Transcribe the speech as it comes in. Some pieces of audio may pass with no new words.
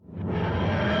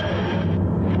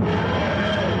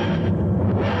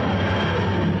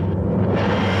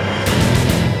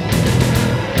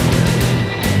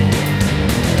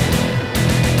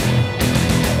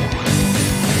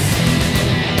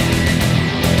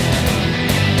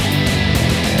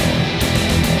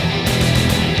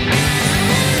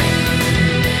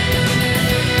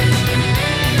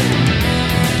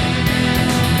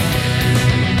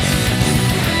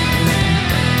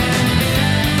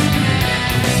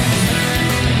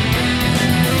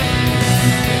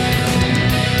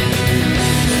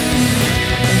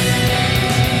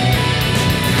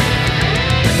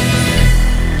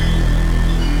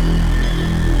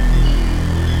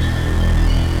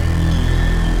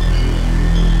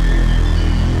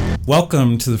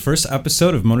Welcome to the first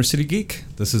episode of Motor City Geek.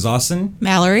 This is Austin.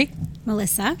 Mallory.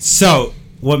 Melissa. So,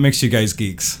 what makes you guys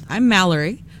geeks? I'm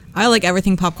Mallory. I like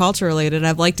everything pop culture related.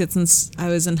 I've liked it since I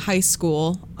was in high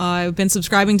school. I've been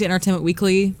subscribing to Entertainment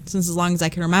Weekly since as long as I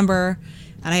can remember.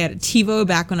 And I had a TiVo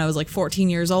back when I was like 14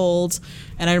 years old.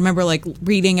 And I remember like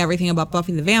reading everything about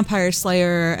Buffy the Vampire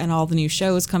Slayer and all the new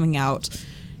shows coming out.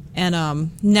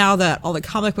 And now that all the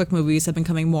comic book movies have been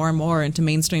coming more and more into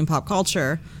mainstream pop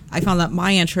culture, I found that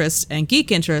my interest and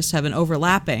geek interest have been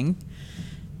overlapping.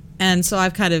 And so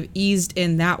I've kind of eased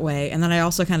in that way. And then I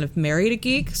also kind of married a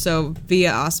geek. So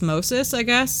via osmosis, I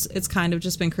guess, it's kind of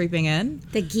just been creeping in.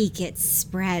 The geek, it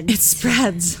spreads. It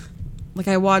spreads. Like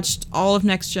I watched all of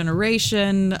Next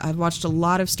Generation. I've watched a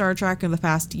lot of Star Trek in the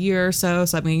past year or so.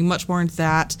 So I'm getting much more into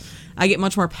that. I get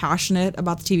much more passionate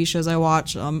about the TV shows I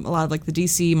watch. A lot of like the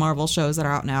DC, Marvel shows that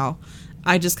are out now.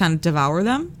 I just kind of devour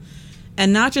them.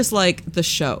 And not just like the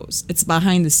shows. It's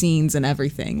behind the scenes and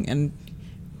everything. And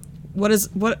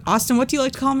Austin, what do you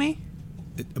like to call me?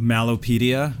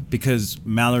 Mallopedia, because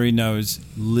Mallory knows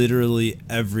literally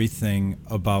everything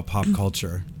about pop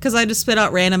culture. Because I just spit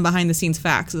out random behind the scenes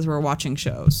facts as we're watching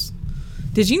shows.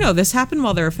 Did you know this happened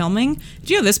while they were filming? Did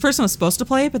you know this person was supposed to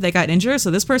play it, but they got injured,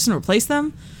 so this person replaced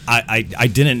them? I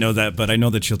didn't know that, but I know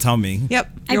that you'll tell me.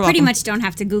 Yep. I pretty much don't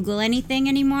have to Google anything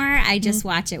anymore. I just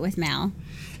watch it with Mal.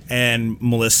 And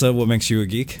Melissa, what makes you a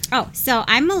geek? Oh, so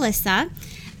I'm Melissa.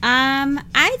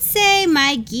 I'd say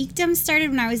my geekdom started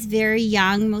when I was very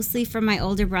young, mostly from my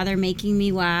older brother making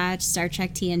me watch Star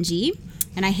Trek TNG.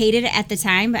 And I hated it at the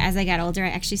time, but as I got older, I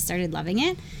actually started loving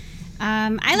it.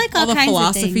 I like all kinds of things.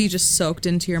 All the philosophy just soaked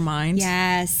into your mind.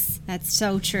 Yes, that's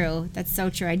so true. That's so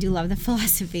true. I do love the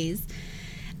philosophies.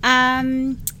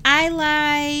 I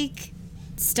like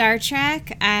Star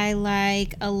Trek. I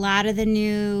like a lot of the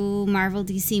new Marvel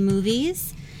DC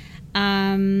movies.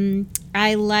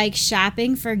 I like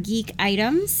shopping for geek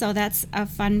items, so that's a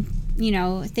fun,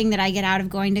 thing that I get out of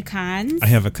going to cons. I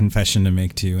have a confession to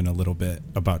make to you in a little bit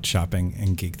about shopping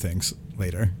and geek things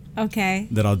later. Okay.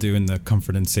 That I'll do in the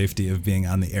comfort and safety of being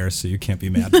on the air, so you can't be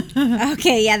mad.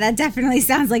 Okay, yeah, that definitely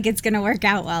sounds like it's going to work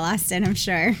out well, Austin, I'm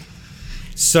sure.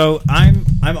 So I'm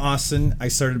Austin. I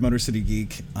started Motor City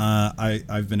Geek.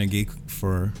 I've been a geek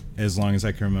for as long as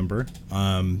I can remember.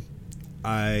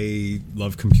 I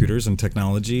love computers and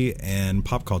technology and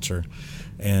pop culture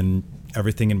and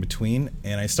everything in between.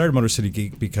 And I started Motor City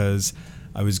Geek because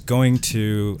I've been going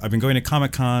to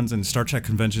Comic Cons and Star Trek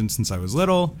conventions since I was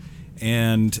little.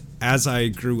 And as I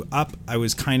grew up, I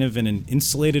was kind of in an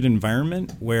insulated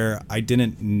environment where I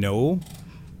didn't know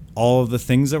all of the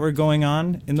things that were going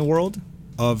on in the world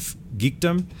of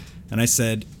geekdom. And I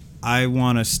said, I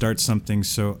want to start something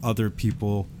so other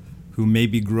people who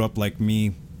maybe grew up like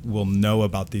me will know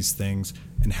about these things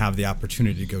and have the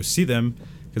opportunity to go see them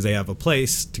because they have a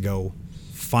place to go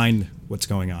find what's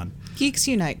going on. Geeks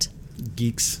Unite.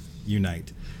 Geeks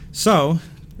Unite. So...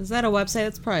 Is that a website?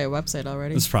 It's probably a website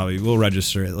already. We'll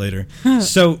register it later.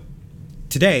 So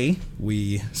today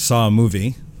we saw a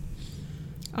movie.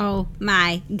 Oh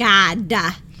my God.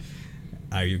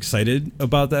 Are you excited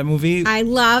about that movie? I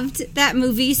loved that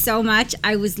movie so much.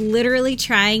 I was literally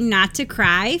trying not to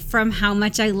cry from how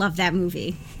much I love that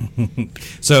movie.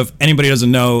 So if anybody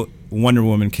doesn't know, Wonder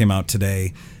Woman came out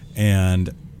today, and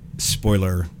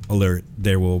spoiler alert,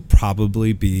 there will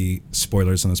probably be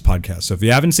spoilers on this podcast. So if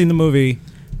you haven't seen the movie...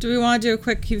 Do we want to do a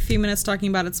quick few minutes talking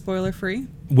about it spoiler-free?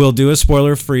 We'll do a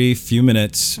spoiler-free few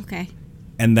minutes. Okay.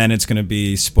 And then it's going to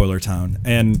be Spoiler Town.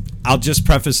 And I'll just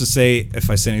preface to say, if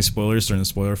I say any spoilers during the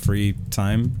spoiler-free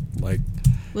time,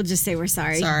 we'll just say we're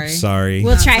sorry. Sorry.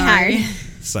 We'll try hard.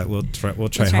 So we'll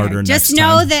try harder next time. Just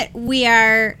know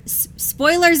that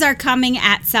spoilers are coming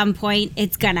at some point.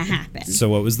 It's going to happen. So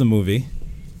what was the movie?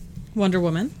 Wonder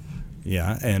Woman.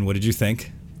 Yeah, and what did you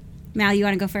think? Mal, you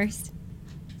want to go first?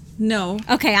 No.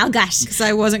 Okay, I'll gush. Because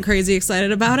I wasn't crazy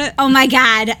excited about it. Oh my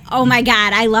God.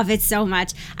 I love it so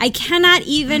much. I cannot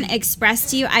even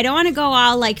express to you. I don't want to go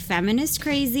all like feminist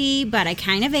crazy, but I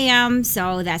kind of am.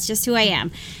 So that's just who I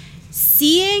am.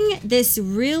 Seeing this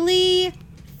really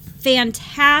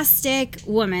fantastic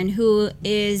woman who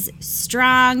is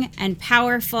strong and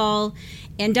powerful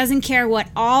and doesn't care what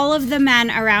all of the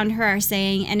men around her are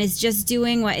saying and is just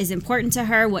doing what is important to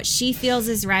her, what she feels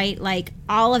is right, like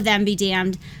all of them be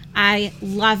damned. I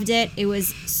loved it. It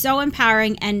was so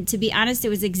empowering, and to be honest, it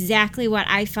was exactly what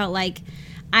I felt like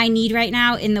I need right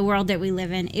now in the world that we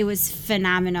live in. It was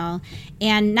phenomenal.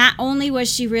 And not only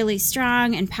was she really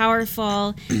strong and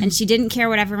powerful, and she didn't care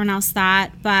what everyone else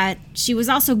thought, but she was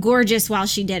also gorgeous while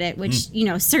she did it, which,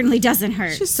 certainly doesn't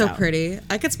hurt. She's so pretty.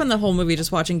 I could spend the whole movie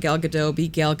just watching Gal Gadot be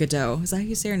Gal Gadot. Is that how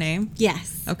you say her name?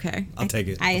 Yes. Okay. I'll take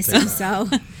it. I assume so.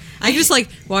 I just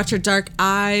watch her dark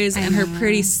eyes and her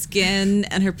pretty skin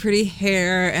and her pretty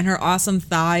hair and her awesome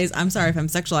thighs. I'm sorry if I'm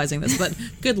sexualizing this, but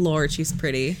good Lord, she's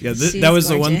pretty. Yeah, that was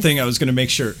the one thing I was going to make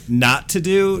sure not to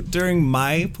do during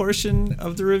my portion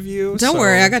of the review. Don't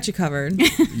worry, I got you covered.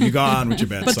 You go on with your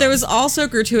bad But there was also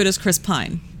gratuitous Chris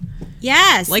Pine.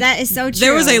 Yes, that is so true.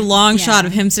 There was a long shot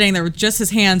of him sitting there with just his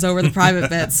hands over the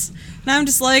private bits. And I'm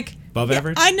just like... Above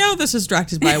average? I know this was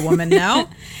directed by a woman now.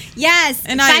 Yes.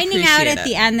 And finding out at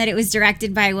the end that it was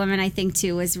directed by a woman, I think,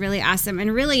 too, was really awesome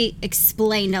and really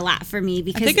explained a lot for me.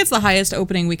 Because I think it's the highest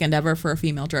opening weekend ever for a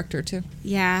female director, too.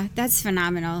 Yeah, that's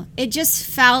phenomenal. It just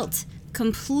felt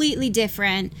completely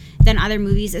different than other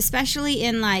movies, especially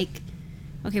in,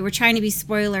 okay, we're trying to be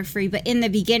spoiler-free, but in the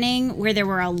beginning, where there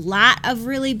were a lot of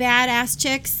really badass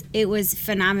chicks, it was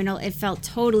phenomenal. It felt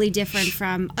totally different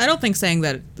from... I don't think saying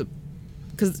that...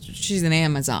 Because she's an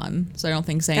Amazon, so I don't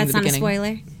think saying that's the beginning... That's not a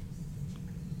spoiler?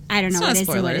 I don't know what is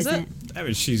and what isn't. I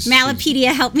mean,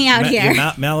 Malapedia, help me out here.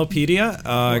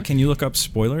 Malapedia, can you look up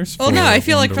spoilers? Well, no, I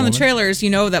feel like from Woman? the trailers,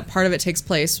 that part of it takes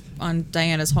place on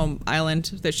Diana's home island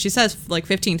that she says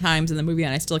 15 times in the movie,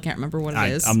 and I still can't remember what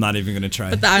it is. I'm not even going to try.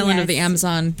 But the island of the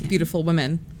Amazon, beautiful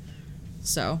women.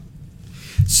 So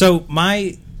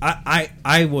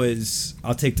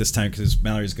I'll take this time because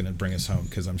Mallory's going to bring us home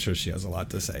because I'm sure she has a lot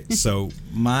to say. So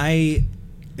my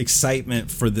excitement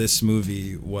for this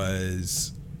movie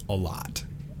was a lot.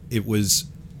 It was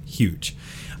huge.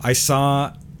 I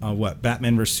saw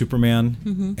Batman vs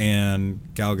Superman, and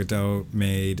Gal Gadot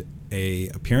made a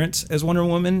appearance as Wonder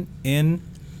Woman in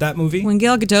that movie. When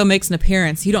Gal Gadot makes an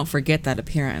appearance, you don't forget that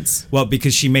appearance. Well,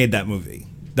 because she made that movie.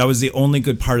 That was the only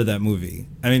good part of that movie.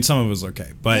 I mean, some of it was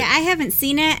okay, but yeah, I haven't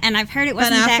seen it, and I've heard it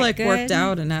wasn't Ben that Affleck good. worked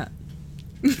out in that.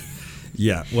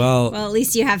 Yeah, well, at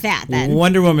least you have that then.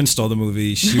 Wonder Woman stole the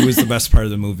movie. She was the best part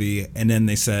of the movie, and then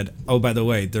they said, "Oh, by the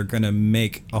way, they're gonna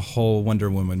make a whole Wonder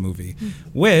Woman movie,"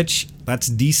 which that's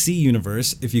DC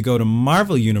Universe. If you go to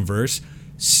Marvel Universe,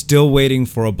 still waiting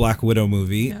for a Black Widow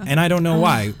movie, and I don't know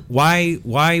why.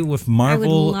 Why with Marvel?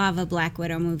 I would love a Black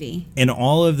Widow movie. And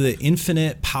all of the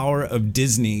infinite power of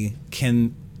Disney,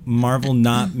 can Marvel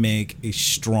not make a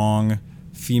strong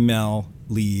female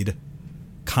lead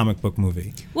comic book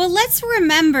movie? Well, let's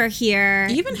remember here.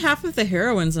 Even half of the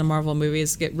heroines in Marvel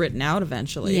movies get written out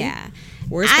eventually. Yeah.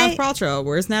 Where's Gwyneth Paltrow?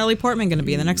 Where's Natalie Portman going to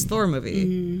be in the next Thor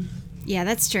movie? Yeah,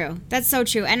 that's true. That's so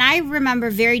true. And I remember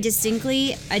very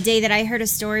distinctly a day that I heard a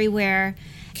story where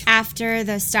after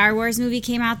the Star Wars movie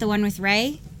came out, the one with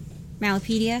Rey,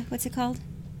 Malapedia, what's it called?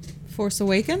 Force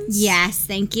Awakens? Yes,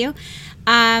 thank you.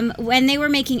 When they were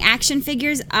making action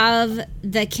figures of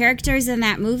the characters in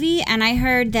that movie, and I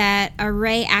heard that a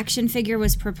Rey action figure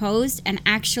was proposed and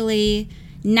actually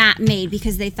not made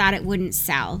because they thought it wouldn't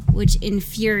sell, which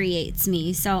infuriates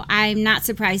me. So I'm not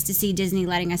surprised to see Disney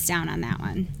letting us down on that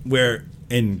one.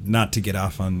 And not to get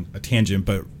off on a tangent,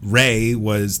 but Rey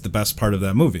was the best part of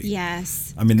that movie.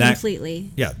 Yes, I mean,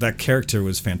 completely. That character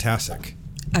was fantastic.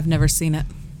 I've never seen it.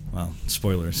 Well,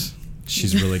 spoilers.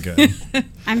 She's really good.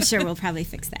 I'm sure we'll probably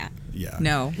fix that. Yeah.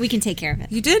 No. We can take care of it.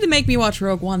 You did make me watch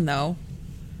Rogue One, though.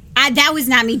 That was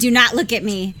not me. Do not look at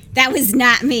me. That was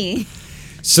not me.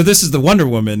 So this is the Wonder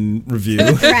Woman review.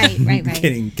 Right.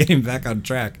 Getting back on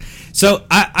track. So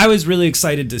I was really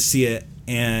excited to see it,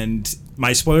 and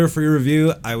my spoiler-free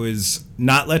review, I was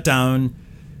not let down.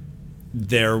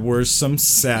 There were some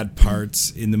sad parts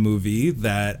in the movie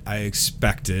that I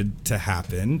expected to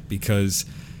happen because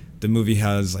the movie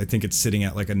has, I think it's sitting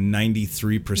at like a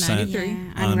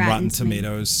 93% on Rotten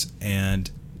Tomatoes. And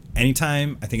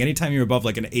anytime you're above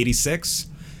like an 86,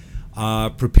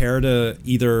 prepare to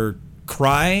either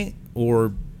cry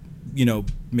or,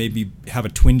 maybe have a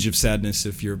twinge of sadness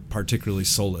if you're particularly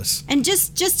soulless. And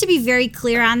just to be very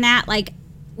clear on that,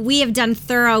 we have done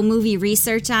thorough movie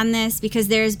research on this because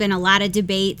there's been a lot of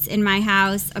debates in my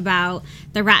house about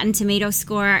the Rotten Tomato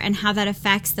score and how that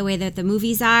affects the way that the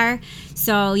movies are.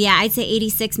 So, yeah, I'd say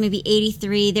 86, maybe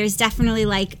 83. There's definitely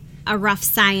a rough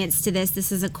science to this.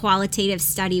 This is a qualitative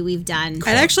study we've done.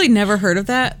 I'd actually never heard of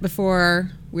that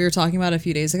before we were talking about it a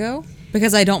few days ago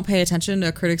because I don't pay attention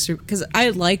to critics because I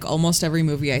like almost every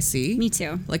movie I see. Me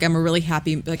too. I'm a really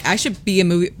happy, I should be a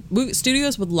movie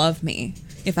studios would love me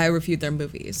if I reviewed their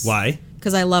movies. Why?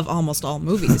 Because I love almost all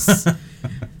movies.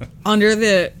 Under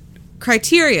the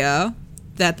criteria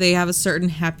that they have a certain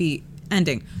happy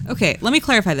ending. Okay, let me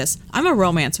clarify this. I'm a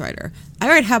romance writer. I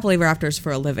write happily ever afters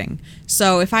for a living.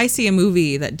 So if I see a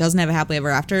movie that doesn't have a happily ever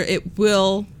after, it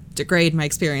will degrade my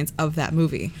experience of that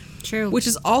movie. True. Which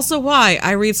is also why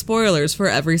I read spoilers for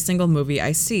every single movie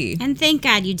I see. And thank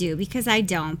God you do, because I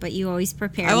don't, but you always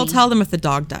prepare I will me. tell them if the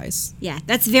dog dies. Yeah,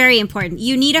 that's very important.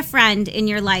 You need a friend in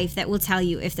your life that will tell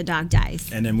you if the dog dies.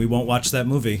 And then we won't watch that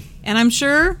movie. And I'm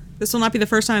sure this will not be the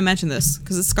first time I mention this,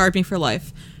 because it scarred me for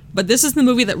life. But this is the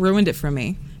movie that ruined it for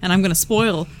me. And I'm going to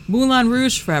spoil Moulin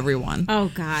Rouge for everyone.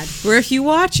 Oh, God. Where if you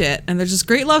watch it, and there's this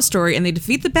great love story, and they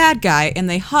defeat the bad guy, and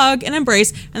they hug and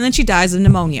embrace, and then she dies of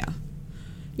pneumonia.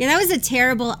 Yeah, that was a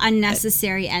terrible,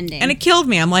 unnecessary ending. And it killed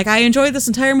me. I'm like, I enjoyed this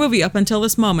entire movie up until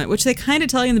this moment, which they kind of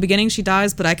tell you in the beginning she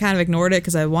dies, but I kind of ignored it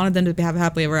because I wanted them to have a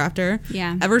happily ever after.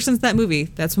 Yeah. Ever since that movie,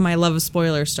 that's when my love of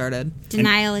spoilers started.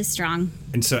 Denial is strong.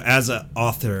 And so as an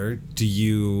author, do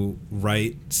you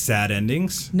write sad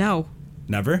endings? No.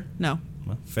 Never? No.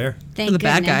 Well, fair. Thank For the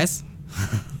bad goodness.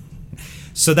 guys.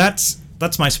 So that's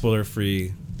my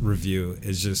spoiler-free review.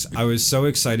 Is just I was so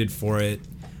excited for it.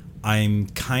 I'm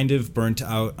kind of burnt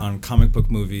out on comic book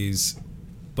movies,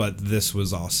 but this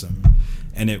was awesome.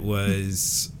 And it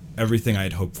was everything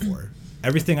I'd hoped for.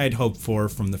 Everything I'd hoped for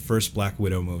from the first Black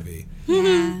Widow movie.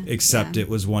 Yeah. Except it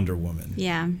was Wonder Woman.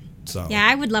 Yeah. So Yeah,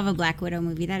 I would love a Black Widow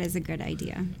movie. That is a good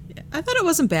idea. I thought it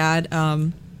wasn't bad.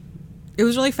 It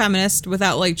was really feminist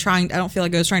without like trying. I don't feel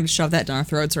like I was trying to shove that down our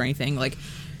throats or anything. Like,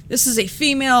 this is a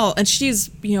female and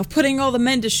she's, putting all the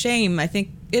men to shame. I think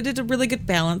it did a really good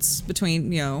balance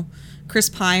between, Chris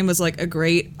Pine was like a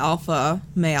great alpha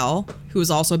male who was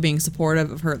also being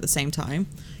supportive of her at the same time.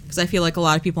 Because I feel like a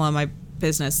lot of people in my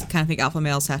business kind of think alpha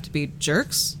males have to be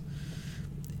jerks.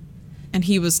 And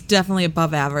he was definitely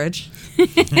above average.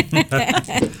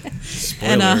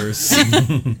 spoilers.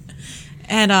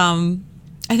 And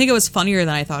I think it was funnier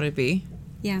than I thought it'd be.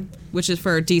 Yeah. Which is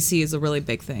for DC is a really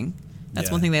big thing. That's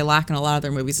Yeah. one thing they lack in a lot of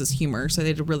their movies is humor. So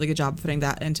they did a really good job of putting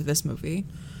that into this movie.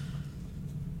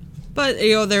 But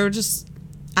they were just.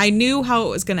 I knew how it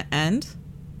was going to end.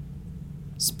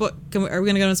 Are we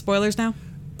going to go into spoilers now?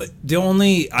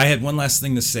 I had one last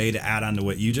thing to say to add on to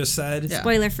what you just said. Yeah.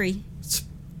 Spoiler free.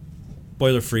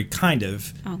 Spoiler free, kind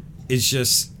of. Oh. It's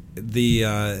just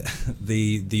the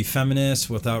feminist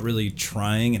without really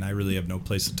trying, and I really have no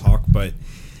place to talk, but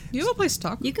You have a place to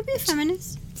talk. You could be a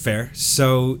feminist. fair.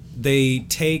 So they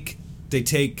take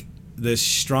this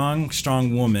strong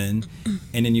woman,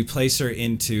 and then you place her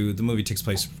into the movie. Takes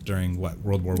place during what,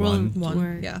 World War One?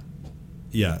 One. Yeah.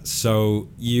 Yeah. So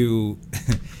you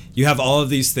have all of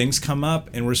these things come up,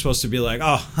 and we're supposed to be like,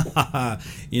 oh,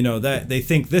 that they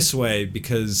think this way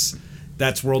because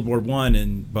that's World War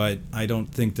One, but I don't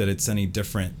think that it's any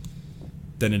different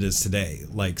than it is today.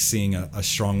 Like seeing a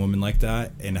strong woman like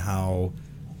that and how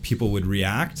people would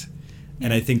react,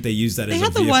 and I think they use that They as a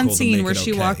had the vehicle one to scene make where it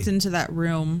she okay. walked into that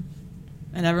room,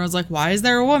 and everyone's like, "Why is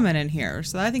there a woman in here?"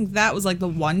 So I think that was like the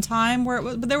one time where it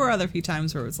was. But there were other few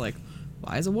times where it was like,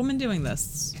 "Why is a woman doing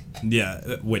this?"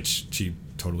 Yeah, which she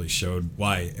totally showed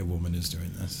why a woman is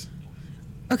doing this.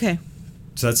 Okay.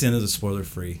 So that's the end of the spoiler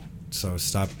free. So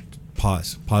stop,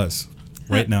 pause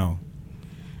right now.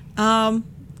 And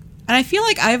I feel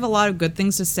like I have a lot of good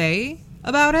things to say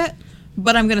about it,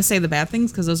 but I'm going to say the bad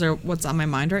things because those are what's on my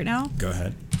mind right now. Go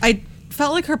ahead. I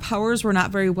felt like her powers were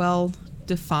not very well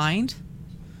defined.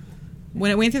 When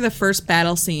it went through the first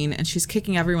battle scene and she's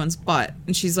kicking everyone's butt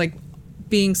and she's like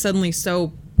being suddenly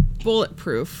so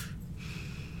bulletproof.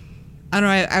 I don't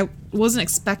know. I wasn't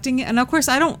expecting it. And of course,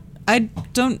 I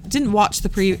didn't watch I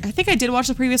think I did watch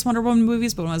the previous Wonder Woman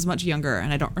movies, but when I was much younger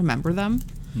and I don't remember them.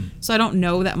 So I don't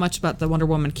know that much about the Wonder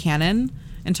Woman canon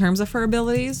in terms of her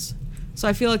abilities. So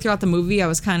I feel like throughout the movie, I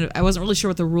wasn't really sure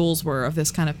what the rules were of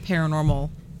this kind of paranormal.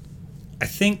 I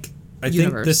think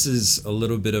Universe. this is a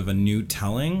little bit of a new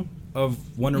telling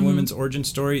of Wonder Woman's origin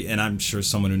story, and I'm sure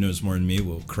someone who knows more than me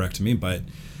will correct me, but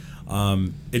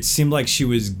it seemed like she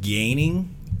was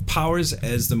gaining powers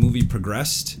as the movie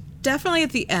progressed. Definitely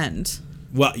at the end.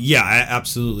 Well, yeah,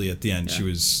 absolutely. At the end, Yeah. she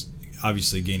was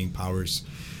obviously gaining powers,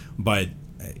 but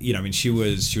she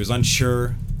was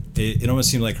unsure. It almost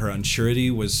seemed like her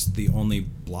unsurety was the only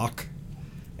block,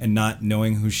 and not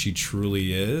knowing who she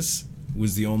truly is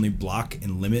was the only block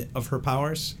and limit of her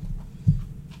powers.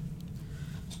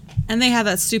 And they had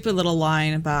that stupid little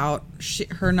line about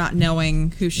her not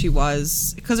knowing who she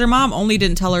was. Because her mom only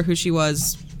didn't tell her who she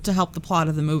was to help the plot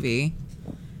of the movie.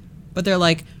 But they're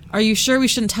like, are you sure we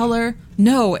shouldn't tell her?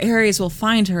 No, Ares will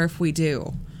find her if we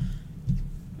do.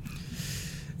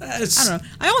 I don't know.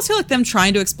 I almost feel like them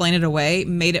trying to explain it away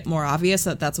made it more obvious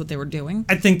that that's what they were doing.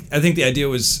 I think the idea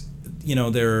was,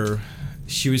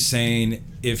 she was saying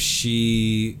if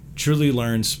she truly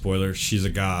learns, spoiler, she's a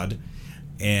god,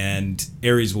 and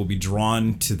Ares will be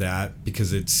drawn to that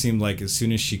because it seemed like as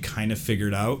soon as she kind of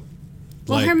figured out.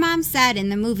 Well, her mom said in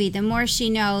the movie, the more she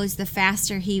knows, the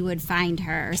faster he would find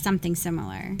her, or something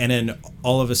similar. And then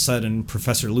all of a sudden,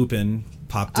 Professor Lupin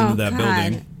popped into that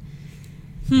building.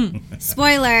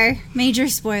 Spoiler, major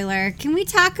spoiler. Can we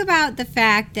talk about the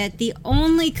fact that the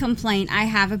only complaint I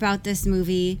have about this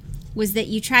movie was that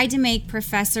you tried to make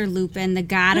Professor Lupin the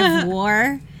god of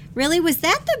war? Really? Was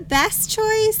that the best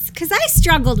choice? Because I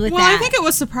struggled with that. Well, I think it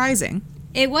was surprising.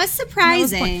 It was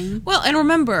surprising. Well, and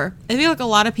remember, I feel like a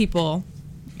lot of people,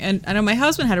 and I know my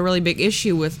husband had a really big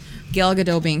issue with Gal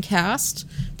Gadot being cast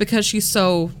because she's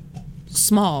so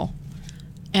small,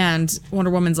 and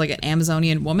Wonder Woman's like an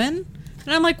Amazonian woman.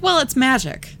 And I'm like, well, it's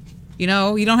magic. You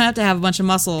know, you don't have to have a bunch of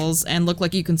muscles and look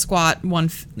like you can squat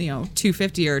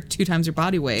 250 or 2 times your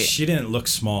body weight. She didn't look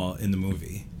small in the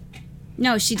movie.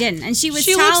 No, she didn't, and she was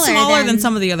she taller. Looked smaller than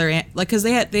some of the other, like, because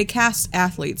they cast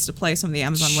athletes to play some of the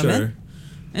Amazon women,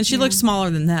 and she looked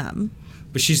smaller than them.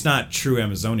 But she's not true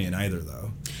Amazonian either,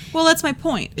 though. Well, that's my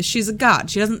point. Is she's a god.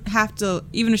 She doesn't have to,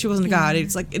 even if she wasn't a god,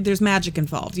 it's like there's magic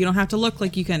involved. You don't have to look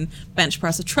like you can bench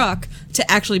press a truck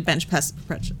to actually bench press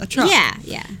a truck. Yeah,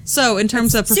 yeah. So in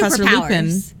terms of Professor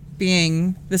Lupin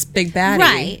being this big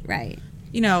baddie, right.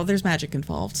 You know, there's magic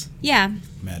involved. Yeah.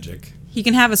 Magic. He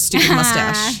can have a stupid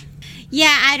mustache.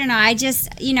 Yeah, I don't know. I just,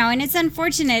 and it's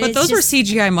unfortunate. But those were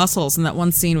CGI muscles in that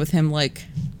one scene with him, like,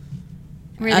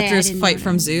 after his fight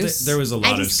from Zeus. There was a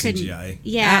lot of CGI.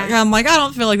 Yeah. I'm like, I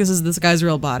don't feel like this is this guy's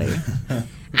real body.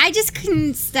 I just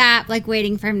couldn't stop, like,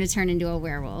 waiting for him to turn into a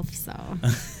werewolf, so.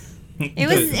 It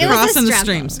was crossing a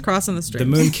struggle. Crossing the streams. The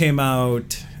moon came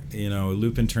out,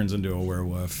 Lupin turns into a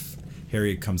werewolf.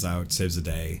 Harry comes out, saves the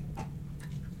day.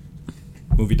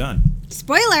 Movie done.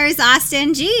 Spoilers,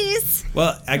 Austin, jeez.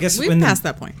 Well, I guess we've passed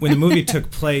that point. When the movie took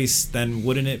place, then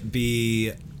wouldn't it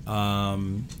be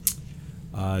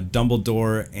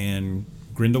Dumbledore and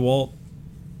Grindelwald?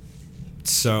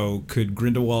 So could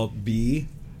Grindelwald be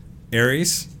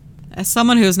Ares? As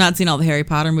someone who has not seen all the Harry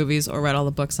Potter movies or read all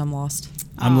the books, I'm lost.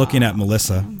 I'm looking at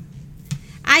Melissa.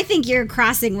 I think you're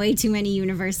crossing way too many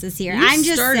universes here. I'm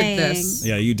just saying. This.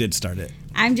 Yeah, you did start it.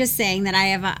 I'm just saying that I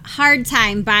have a hard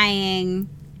time buying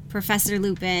Professor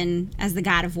Lupin as the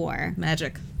god of war.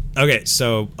 Magic. Okay,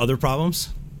 so other problems?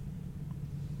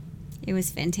 It was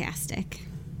fantastic.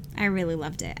 I really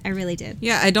loved it. I really did.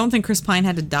 Yeah, I don't think Chris Pine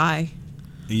had to die.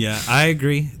 Yeah, I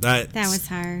agree. That was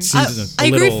hard. I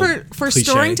agree for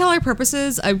storyteller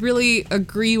purposes. I really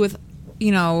agree with,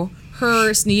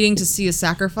 her needing to see a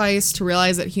sacrifice to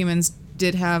realize that humans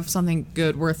did have something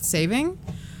good worth saving.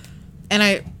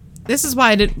 And this is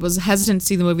why I was hesitant to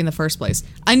see the movie in the first place.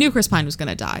 I knew Chris Pine was going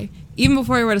to die. Even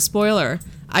before I read a spoiler,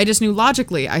 I just knew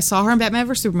logically. I saw her in Batman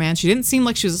vs. Superman. She didn't seem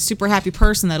like she was a super happy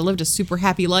person that lived a super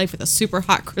happy life with a super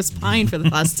hot Chris Pine for the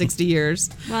last 60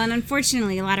 years. Well, and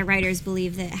unfortunately, a lot of writers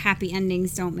believe that happy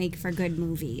endings don't make for good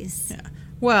movies. Yeah.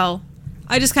 Well,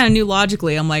 I just kind of knew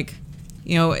logically. I'm like,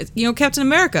 Captain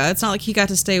America. It's not like he got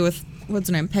to stay with, what's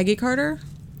her name, Peggy Carter?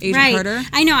 Agent Carter.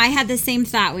 I know. I had the same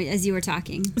thought as you were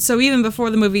talking. So even before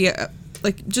the movie,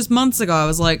 just months ago, I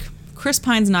was like, Chris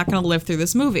Pine's not going to live through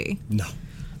this movie. No.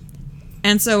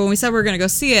 And so when we said we were going to go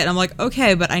see it, I'm like,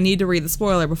 okay, but I need to read the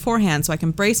spoiler beforehand so I can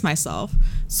brace myself.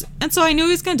 And so I knew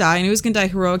he was going to die. I knew he was going to die a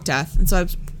heroic death. And so I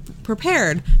was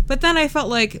prepared. But then I felt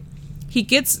like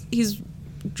he's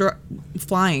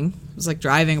flying. It was like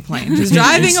driving a plane. He's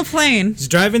driving a plane. He's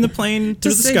driving the plane to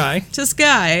the sky. To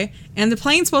sky. And the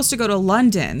plane's supposed to go to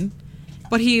London.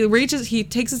 But he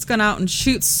takes his gun out and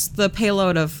shoots the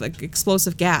payload of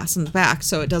explosive gas in the back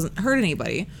so it doesn't hurt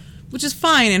anybody. Which is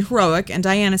fine and heroic, and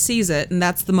Diana sees it, and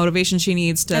that's the motivation she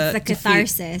needs to... That's the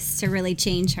catharsis to really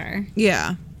change her.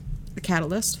 Yeah. The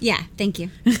catalyst. Yeah, thank you.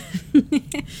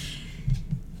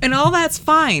 And all that's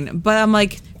fine, but I'm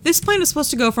like, this plane was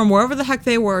supposed to go from wherever the heck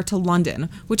they were to London,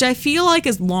 which I feel like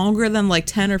is longer than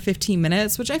 10 or 15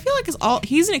 minutes, which I feel like is all...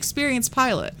 He's an experienced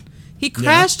pilot. He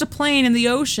crashed a plane in the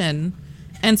ocean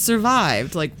and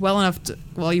survived, well enough to...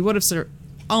 Well, he would have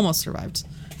almost survived.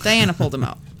 Diana pulled him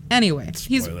out. Anyway,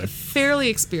 he's fairly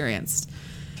experienced.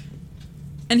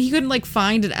 And he couldn't,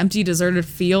 find an empty, deserted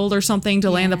field or something to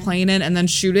land the plane in and then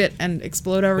shoot it and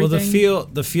explode everything? Well,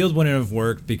 the field wouldn't have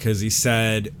worked because he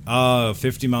said,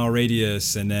 50-mile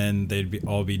radius, and then they'd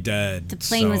all be dead. The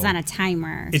plane was on a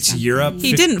timer. It's Europe.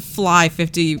 He didn't fly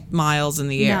 50 miles in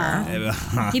the air.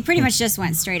 No. He pretty much just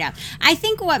went straight up. I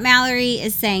think what Mallory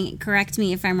is saying, correct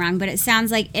me if I'm wrong, but it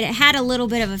sounds like it had a little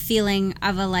bit of a feeling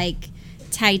of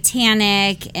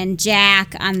Titanic and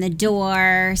Jack on the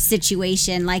door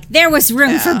situation, like there was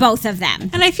room for both of them.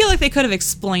 And I feel like they could have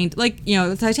explained, like, you know,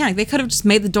 the Titanic, they could have just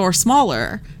made the door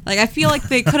smaller. Like, I feel like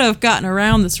they could have gotten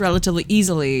around this relatively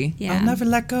easily. Yeah. I'll never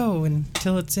let go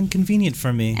until it's inconvenient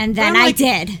for me. And then But I'm I like,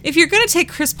 did. If you're going to take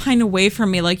Chris Pine away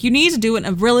from me, like, you need to do it in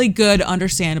a really good,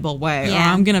 understandable way, or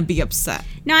Yeah. I'm going to be upset.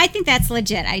 No, I think that's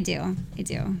legit. I do.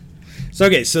 So,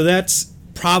 okay, so that's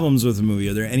problems with the movie.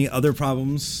 Are there any other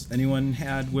problems anyone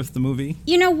had with the movie?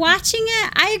 You know, watching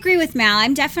it, I agree with Mal.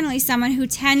 I'm definitely someone who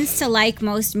tends to like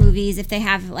most movies if they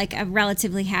have like a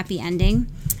relatively happy ending.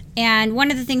 And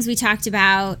one of the things we talked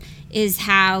about is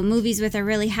how movies with a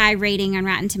really high rating on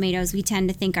Rotten Tomatoes we tend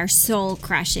to think are soul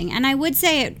crushing. And I would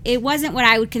say it wasn't what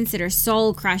I would consider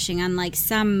soul crushing, unlike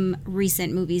some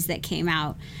recent movies that came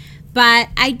out. But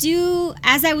I do,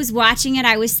 as I was watching it,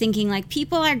 I was thinking, like,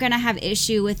 people are going to have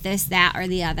issue with this, that, or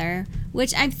the other,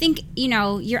 which I think, you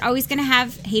know, you're always going to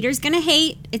have haters going to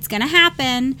hate. It's going to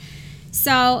happen.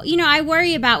 So, you know, I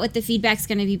worry about what the feedback's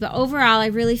going to be. But overall, I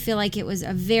really feel like it was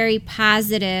a very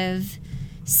positive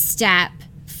step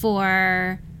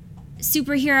for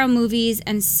superhero movies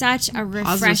and such a refreshing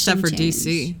Positive step for change.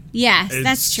 DC. Yes, It's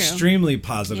that's true. extremely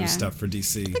positive Yeah. stuff for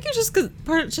DC. I think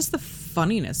it's just the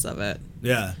funniness of it.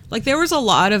 Yeah. Like, there was a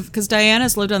lot of, because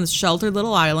Diana's lived on this sheltered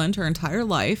little island her entire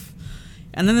life,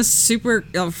 and then this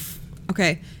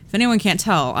okay, if anyone can't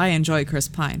tell, I enjoy Chris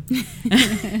Pine.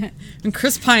 And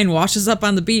Chris Pine washes up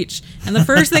on the beach, and the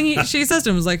first thing she says to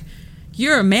him is like,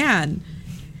 "You're a man."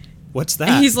 What's that?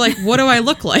 And he's like, "What do I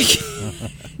look like?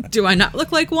 Do I not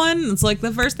look like one?" It's like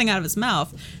the first thing out of his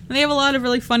mouth. And they have a lot of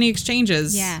really funny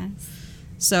exchanges. Yeah.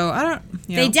 So I don't.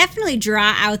 You They know. definitely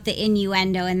draw out the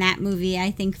innuendo in that movie,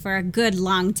 I think, for a good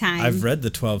long time. I've read the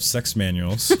 12 sex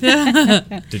manuals.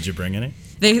 Did you bring any?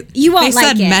 You won't they like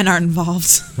said it. men aren't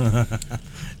involved.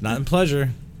 Not in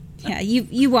pleasure. Yeah,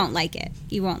 you won't like it.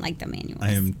 You won't like the manuals. I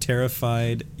am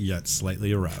terrified yet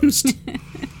slightly aroused.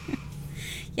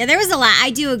 Yeah, there was a lot. I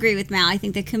do agree with Mal. I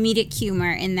think the comedic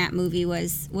humor in that movie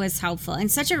was helpful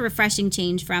and such a refreshing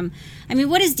change from, I mean,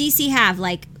 what does DC have?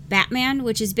 Like Batman,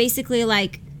 which is basically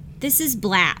like, this is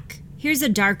black. Here's a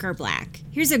darker black.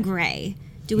 Here's a gray.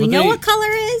 Do we know what color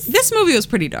is? This movie was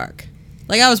pretty dark.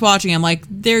 Like, I was watching, I'm like,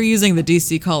 they're using the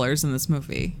DC colors in this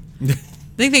movie. I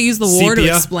think they used the war to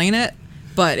Sepia. explain it,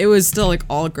 but it was still like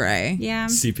all gray. Yeah.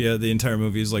 Sepia, the entire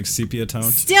movie is like sepia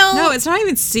toned. Still, No, it's not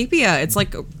even sepia. It's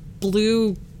like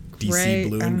blue, gray. DC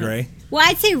blue I and don't know. gray. well,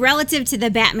 I'd say relative to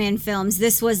the Batman films,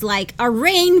 this was like a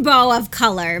rainbow of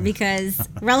color because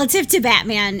relative to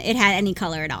Batman, it had any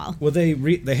color at all. Well, they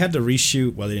had to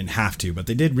reshoot. Well, they didn't have to, but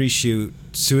they did reshoot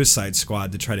Suicide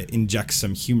Squad to try to inject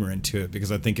some humor into it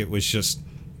because I think it was just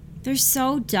They're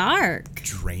so dark.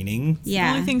 draining. The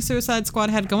Yeah. only thing Suicide Squad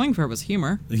had going for it was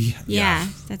humor. Yeah,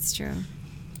 that's true.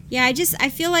 Yeah, I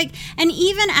feel like, and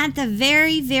even at the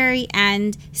very, very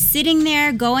end, sitting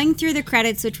there, going through the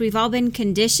credits, which we've all been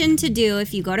conditioned to do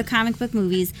if you go to comic book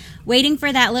movies, waiting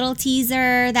for that little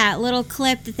teaser, that little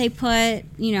clip that they put,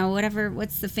 you know,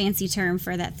 what's the fancy term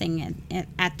for that thing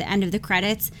at the end of the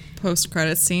credits?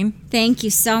 Post-credit scene. Thank you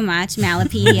so much,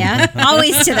 Malapedia.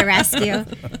 Always to the rescue.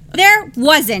 There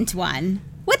wasn't one.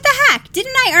 What the heck?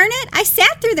 Didn't I earn it? I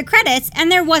sat through the credits and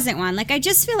there wasn't one. Like, I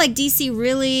just feel like DC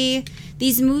really,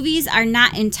 these movies are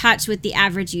not in touch with the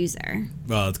average user.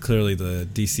 Well, it's clearly the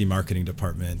DC marketing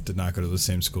department did not go to the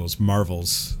same school as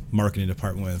Marvel's marketing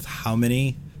department with how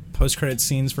many post-credit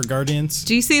scenes for Guardians?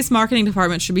 DC's marketing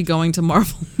department should be going to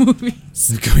Marvel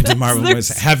movies. Going to Marvel movies.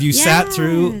 Have you sat Yes.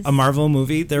 through a Marvel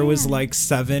movie? There was like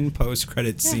 7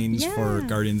 post-credit scenes for yeah.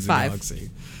 Guardians of 5. the Galaxy.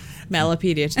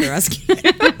 Malapedia to the rescue.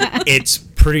 It's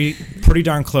pretty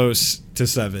darn close to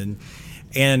 7.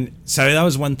 And so that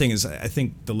was one thing is I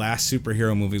think the last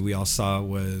superhero movie we all saw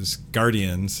was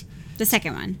Guardians, The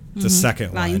second one. the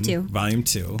second Volume one. 2. Volume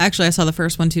 2. Actually, I saw the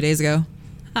first one 2 days ago.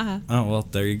 Oh, well,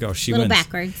 there you go. She A little wins.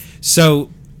 backwards. So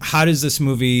how does this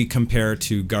movie compare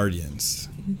to Guardians?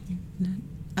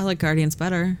 I like Guardians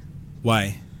better.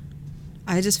 Why?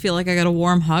 I just feel like I got a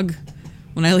warm hug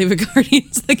when I leave a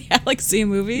Guardians of the Galaxy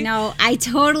movie. No, I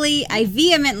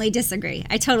vehemently disagree.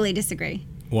 I totally disagree.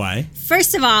 Why?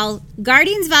 First of all,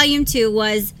 Guardians Volume 2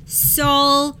 was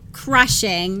soul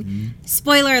crushing.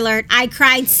 Spoiler alert, I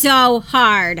cried so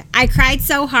hard. I cried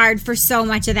so hard for so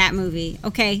much of that movie.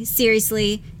 Okay,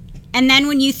 seriously. And then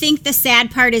when you think the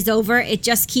sad part is over, it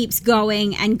just keeps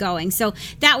going and going. So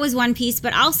that was one piece.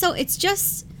 But also, it's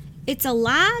a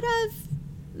lot of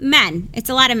men. It's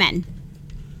a lot of men.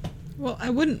 Well, I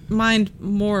wouldn't mind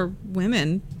more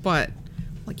women, but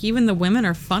like even the women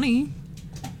are funny.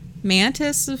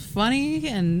 Mantis is funny,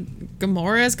 and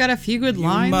Gamora's got a few good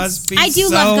lines. You must be I do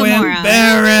so love Gamora.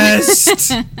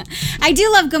 embarrassed. I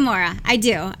do love Gamora. I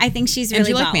do. I think she's really And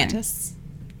you like baller. Mantis.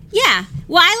 Yeah.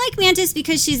 Well, I like Mantis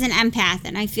because she's an empath,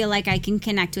 and I feel like I can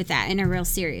connect with that in a real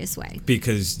serious way.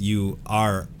 Because you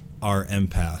are our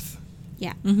empath.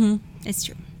 Yeah. Mm-hmm. It's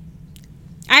true.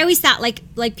 I always thought,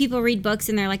 like people read books,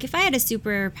 and they're like, if I had a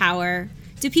superpower,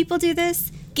 do people do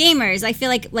this? Gamers, I feel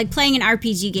like playing an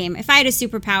RPG game. If I had a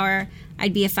superpower,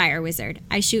 I'd be a fire wizard.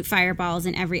 I shoot fireballs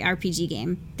in every RPG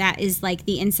game. That is like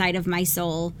the inside of my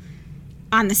soul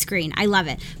on the screen. I love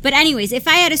it. But anyways, if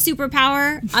I had a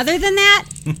superpower other than that,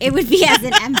 it would be as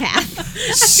an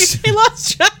empath. I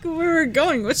lost track of where we were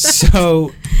going with that.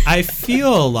 So I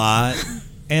feel a lot,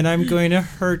 and I'm going to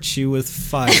hurt you with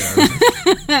fire.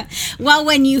 Well,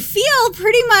 when you feel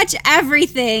pretty much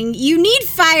everything, you need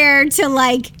fire to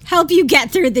like help you get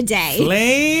through the day.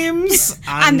 Flames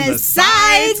On the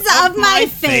sides of my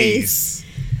face.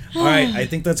 All right, I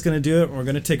think that's going to do it. We're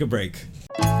going to take a break.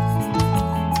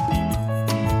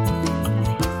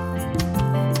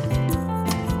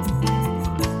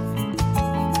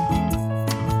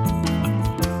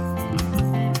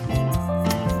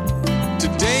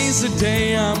 Today's the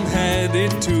day I'm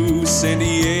headed to San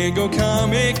Diego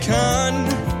Comic-Con.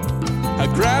 I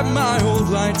grabbed my old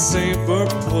lightsaber,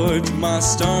 put my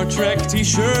Star Trek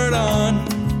t-shirt on.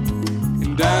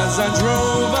 And as I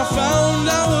drove, I found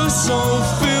I was so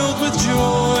filled with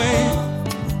joy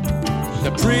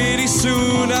that pretty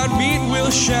soon I'd meet Will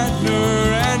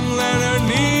Shatner and Leonard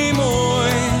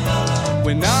Nimoy.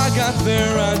 When I got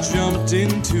there, I jumped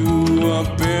into a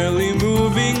barely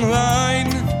moving line.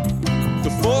 The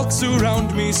folks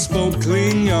around me spoke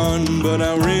Klingon, but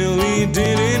I really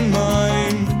didn't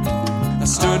mind. I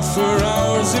stood for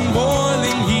hours in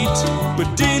boiling heat,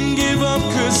 but didn't give up,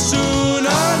 cause soon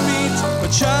I'd meet my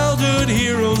childhood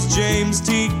heroes, James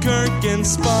T. Kirk and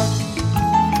Spock.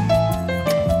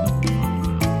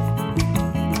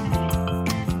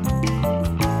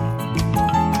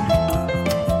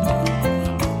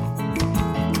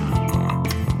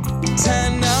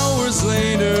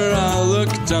 Later I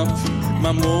looked up,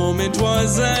 my moment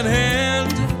was at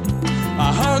hand.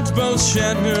 I hugged both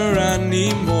Shatner and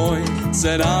Nimoy,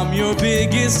 said I'm your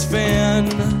biggest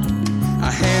fan. I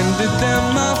handed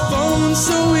them my phone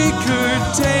so we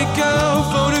could take a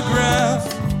photograph.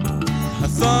 I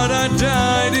thought I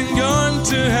died and gone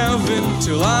to heaven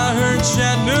till I heard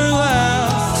Shatner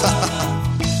laugh.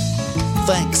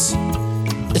 Thanks.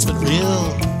 It's been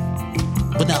real.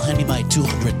 But now hand me my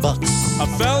 $200. I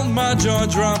felt my jaw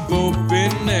drop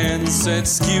open and said,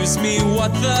 excuse me,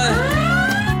 what the?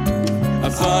 I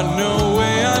thought, no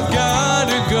way, I've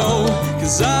gotta go,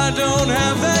 cause I don't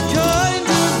have that kind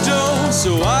of dough.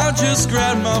 So I just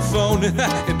grabbed my phone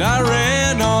and I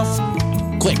ran off.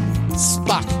 Quick,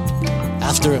 Spock.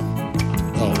 After him.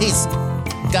 Oh, he's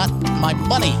got my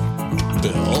money.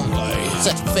 Bill, I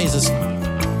set phases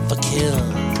for kill.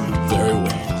 Very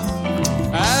well.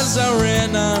 As I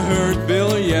ran, I heard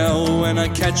Bill yell, when I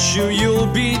catch you, you'll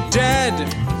be dead.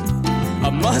 I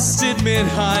must admit,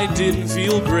 I didn't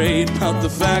feel great about the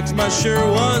fact my shirt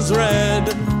was red.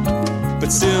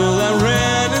 But still I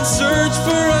ran and searched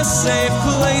for a safe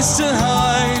place to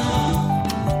hide.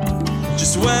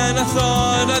 Just when I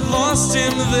thought I'd lost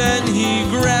him, then he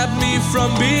grabbed me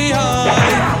from behind.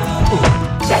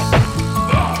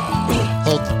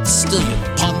 Hold still, you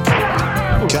punk.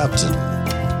 Captain,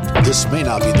 this may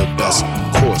not be the best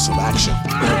course of action.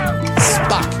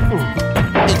 Spock,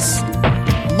 it's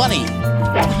money.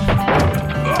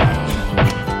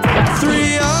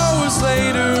 3 hours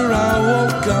later I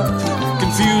woke up,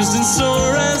 confused and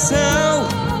sore as hell.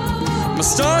 My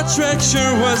Star Trek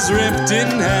shirt was ripped in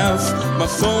half, my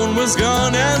phone was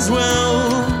gone as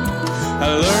well.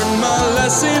 I learned my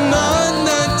lesson on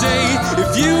that day.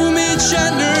 If you meet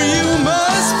Shatner, you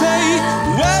must pay,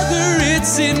 whether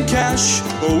it's in cash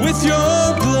or with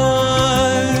your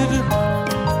blood.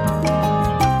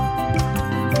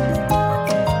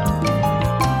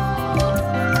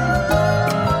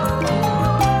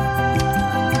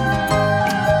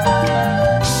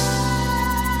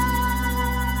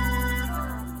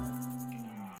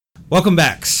 Welcome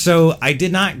back. So I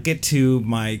did not get to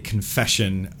my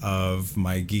confession of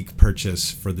my geek purchase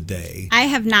for the day. I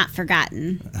have not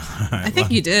forgotten. I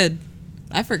think you did.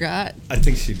 I forgot. I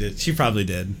think she did. She probably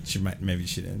did. Maybe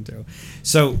she didn't too.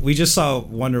 So we just saw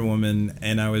Wonder Woman,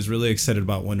 and I was really excited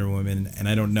about Wonder Woman. And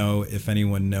I don't know if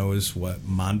anyone knows what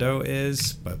Mondo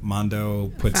is, but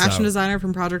Mondo puts Fashion out designer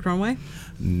from Project Runway?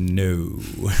 No.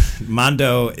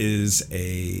 Mondo is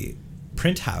a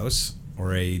print house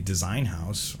or a design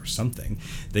house or something.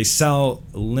 They sell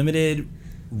limited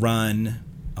run,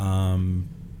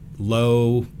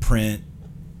 low print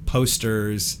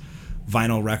posters,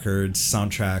 vinyl records,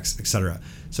 soundtracks, etc.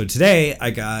 So today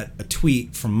I got a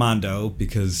tweet from Mondo,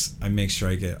 because I make sure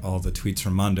I get all the tweets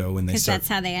from Mondo when they Because start, that's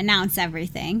how they announce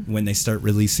everything, when they start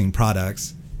releasing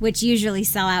products. which usually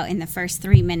sell out in the first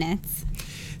 3 minutes.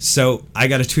 So I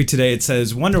got a tweet today. It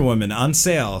says Wonder Woman on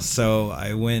sale. So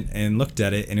I went and looked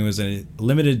at it, and it was a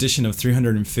limited edition of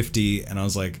 350. And I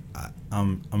was like,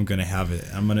 I'm gonna have it.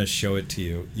 I'm gonna show it to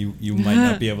you. You might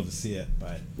not be able to see it,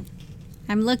 but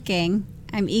I'm looking.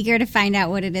 I'm eager to find out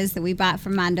what it is that we bought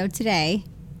from Mondo today.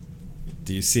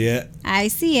 do you see it? I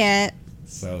see it.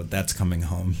 So that's coming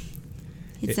home.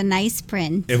 It's a nice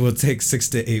print. It will take 6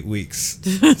 to 8 weeks.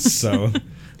 So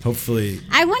hopefully,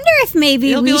 I wonder if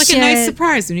maybe It'll we be like should. a nice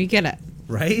surprise when you get it.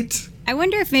 right? I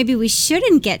wonder if maybe we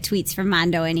shouldn't get tweets from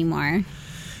Mondo anymore.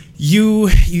 You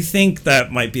think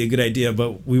that might be a good idea,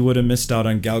 but we would have missed out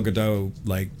on Gal Gadot,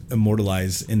 like,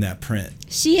 immortalized in that print.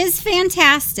 She is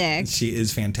fantastic. She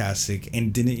is fantastic.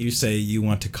 And didn't you say you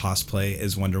want to cosplay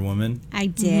as Wonder Woman? I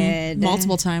did.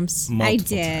 Multiple times.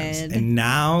 Multiple did. times. And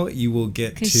now you will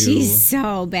get to... Because she's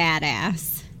so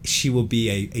badass. She will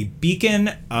be a beacon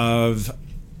of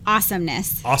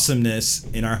Awesomeness.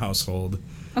 in our household.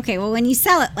 Okay, well, when you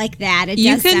sell it like that, it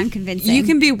does sound convincing. You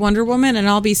can be Wonder Woman, and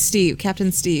I'll be Steve,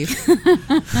 Captain Steve.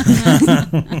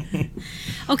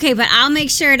 Okay, but I'll make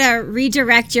sure to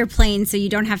redirect your plane so you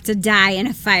don't have to die in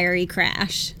a fiery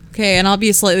crash. Okay, and I'll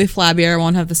be slightly flabbier. I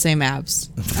won't have the same abs,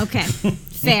 Okay,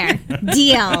 fair.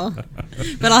 Deal.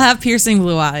 but I'll have piercing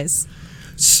blue eyes.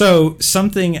 So,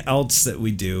 something else that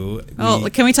we do...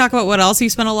 Can we talk about what else you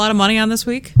spent a lot of money on this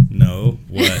week? No,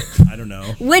 what? I don't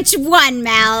know. Which one,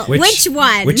 Mel? Which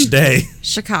one? Which day?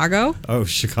 Chicago. Oh,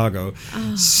 Chicago.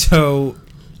 So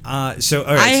all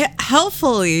right. I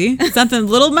helpfully sent them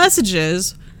little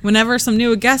messages whenever some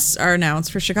new guests are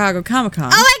announced for Chicago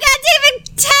Comic-Con. Oh my God,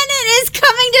 David Tennant is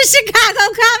coming to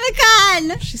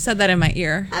Chicago Comic-Con. She said that in my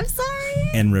ear. I'm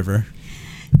sorry. and River.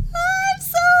 I'm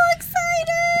so excited.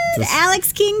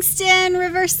 Alex Kingston,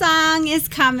 River Song is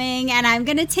coming, and I'm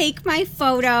going to take my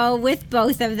photo with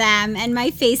both of them, and my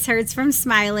face hurts from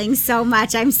smiling so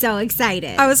much. I'm so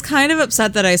excited. I was kind of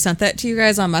upset that I sent that to you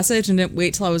guys on message and didn't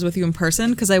wait till I was with you in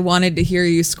person because I wanted to hear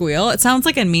you squeal. It sounds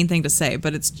like a mean thing to say,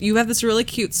 but you have this really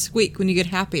cute squeak when you get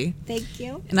happy. Thank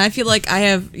you. And I feel like I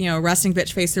have, resting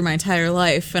bitch face through my entire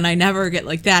life, and I never get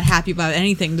like that happy about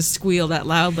anything to squeal that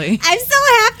loudly. I'm so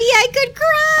happy I could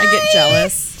cry. I get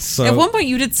jealous. So- At one point,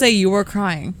 you did say you were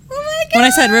crying. Oh my God. When I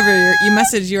said River, you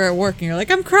messaged you were at work, and you're like,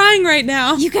 I'm crying right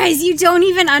now. You guys, you don't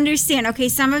even understand. Okay,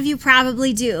 some of you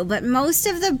probably do, but most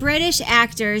of the British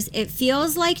actors, it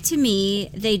feels like to me,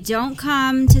 they don't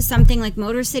come to something like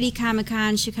Motor City Comic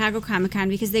Con, Chicago Comic Con,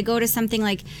 because they go to something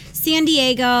like San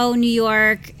Diego, New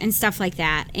York, and stuff like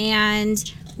that. And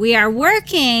we are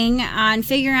working on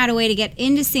figuring out a way to get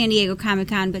into San Diego Comic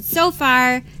Con, but so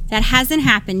far, that hasn't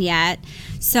happened yet.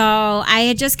 So I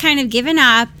had just kind of given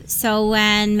up. So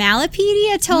when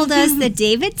Malapedia told us that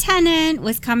David Tennant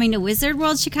was coming to Wizard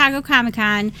World Chicago Comic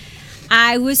Con,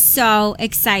 I was so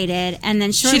excited. And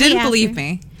then shortly She didn't after- believe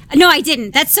me. No, I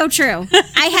didn't. That's so true.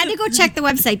 I had to go check the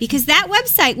website because that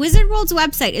website, Wizard World's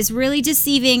website, is really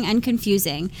deceiving and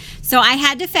confusing. So I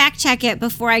had to fact check it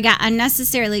before I got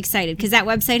unnecessarily excited because that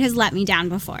website has let me down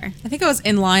before. I think I was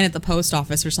in line at the post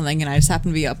office or something, and I just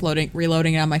happened to be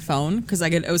reloading it on my phone because I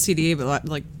get OCD about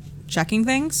like checking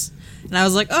things. And I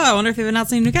was like, oh, I wonder if they've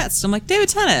announced any new guests. I'm like, David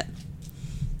Tennant.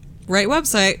 Right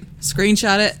website.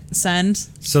 Screenshot it. Send.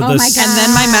 So Oh the my s- God. And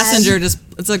then my messenger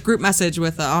it's a group message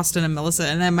with Austin and Melissa,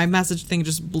 and then my message thing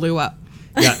just blew up.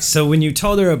 Yeah, so when you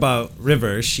told her about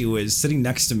River, she was sitting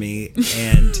next to me,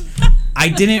 and I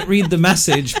didn't read the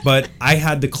message, but I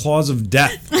had the claws of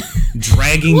death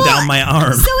dragging down my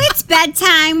arm. So it's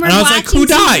bedtime. We're And I was like, watching who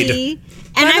died? TV.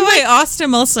 By And the I'm way, like, Austin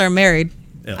and Melissa are married.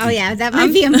 oh yeah, that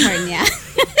might be important, yeah.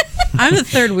 I'm the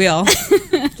third wheel.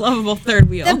 Lovable third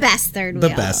wheel. The best third The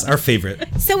wheel. best, our favorite.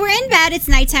 So we're in bed, it's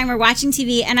nighttime, we're watching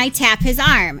TV, and I tap his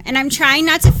arm. And I'm trying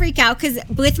not to freak out because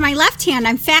with my left hand,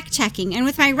 I'm fact checking, and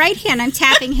with my right hand, I'm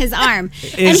tapping his arm.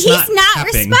 And It's he's not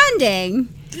tapping.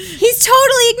 responding. He's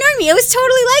totally ignoring me. It was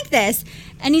totally like this.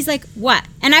 And he's like, what?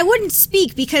 And I wouldn't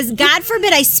speak because God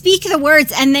forbid I speak the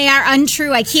words and they are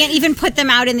untrue. I can't even put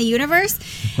them out in the universe.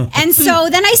 And so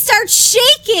then I start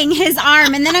shaking his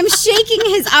arm and then I'm shaking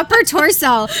his upper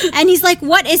torso. And he's like,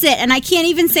 what is it? And I can't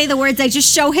even say the words. I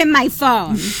just show him my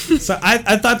phone. So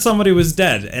I thought somebody was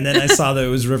dead, and then I saw that it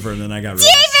was River, and then I got really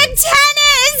David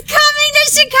Tennant is coming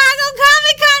to Chicago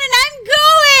Comic Con and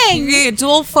I'm kidding. You get a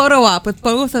dual photo op with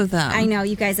both of them. I know,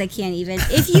 you guys, I can't even.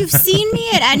 If you've seen me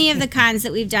at any of the cons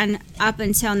that we've done up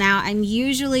until now, I'm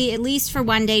usually, at least for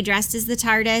one day, dressed as the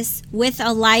TARDIS with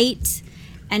a light,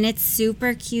 and it's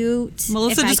super cute.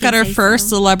 Melissa just got her first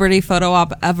celebrity photo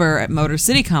op ever at Motor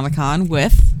City Comic Con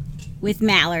with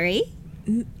Mallory.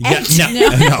 Yeah,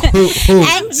 no. Who?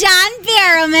 And John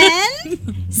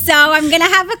Barrowman. So I'm going to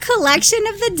have a collection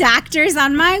of the doctors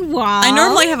on my wall. I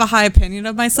normally have a high opinion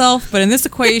of myself, but in this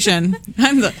equation,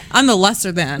 I'm the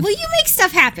lesser than. Well, you make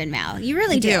stuff happen, Mal. You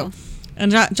really do.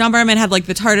 And John Barrowman had like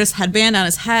the TARDIS headband on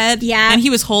his head. Yeah. And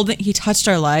he touched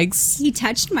our legs. He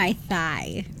touched my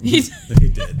thigh. He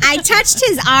did. I touched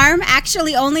his arm,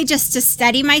 actually only just to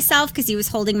steady myself because he was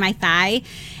holding my thigh.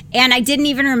 And I didn't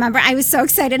even remember. I was so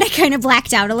excited I kind of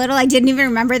blacked out a little. I didn't even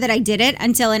remember that I did it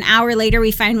until an hour later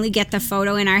we finally get the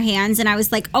photo in our hands. And I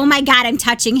was like, oh my God, I'm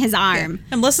touching his arm. Yeah.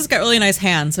 And Melissa's got really nice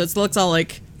hands, so it looks all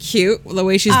like cute the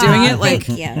way she's doing it. Like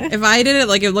thank you. if I did it,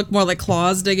 like it would look more like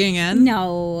claws digging in.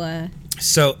 No.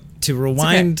 So to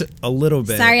rewind a little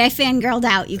bit. Sorry, I fangirled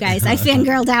out, you guys. I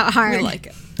fangirled out hard. We like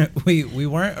it. We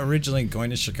weren't originally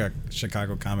going to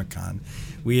Chicago Comic Con.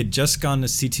 We had just gone to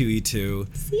C2E2.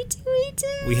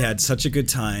 C2E2. We had such a good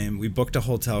time. We booked a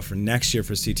hotel for next year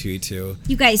for C2E2.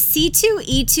 You guys,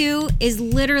 C2E2 is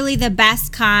literally the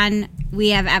best con we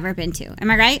have ever been to.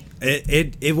 Am I right?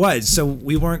 It was. So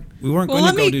we weren't going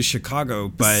to go to Chicago,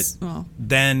 but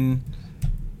then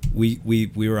we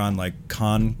were on like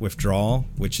con withdrawal,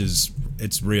 which is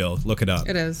it's real. Look it up.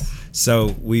 It is.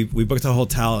 So we booked a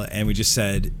hotel and we just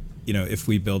said, if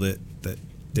we build it, that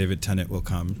David Tennant will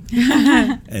come.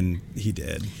 And he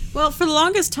did. Well, for the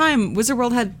longest time, Wizard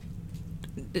World had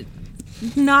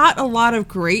not a lot of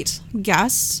great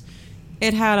guests.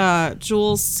 It had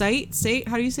Jules State,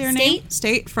 how do you say her name?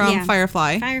 State from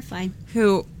Firefly. Firefly.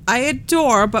 Who I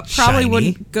adore, but probably Shiny.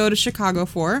 wouldn't go to Chicago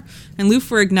for. And Lou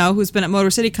Ferrigno, who's been at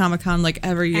Motor City Comic Con like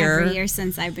every year. Every year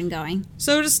since I've been going.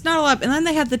 So just not a lot. And then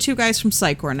they had the two guys from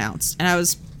Psych were announced. And I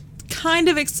was kind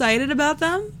of excited about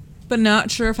them, but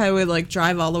not sure if I would like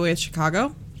drive all the way to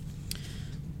Chicago.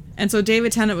 And so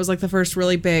David Tennant was like the first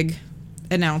really big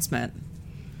announcement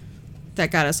that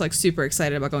got us like super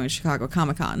excited about going to Chicago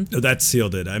Comic Con. No, that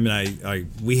sealed it. I mean,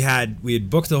 we had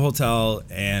booked the hotel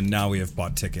and now we have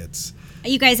bought tickets.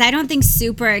 You guys, I don't think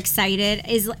super excited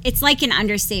it's like an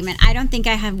understatement. I don't think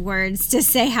I have words to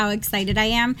say how excited I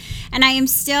am. And I am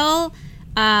still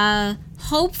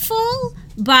hopeful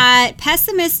but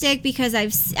pessimistic because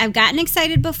I've gotten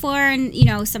excited before, and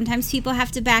sometimes people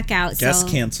have to back out. Guest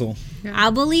cancel.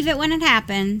 I'll believe it when it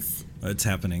happens. It's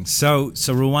happening. So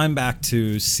rewind back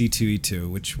to C2E2,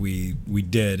 which we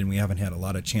did, and we haven't had a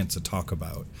lot of chance to talk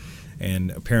about.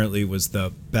 And apparently was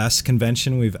the best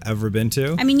convention we've ever been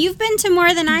to. I mean, you've been to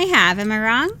more than I have. Am I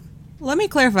wrong? Let me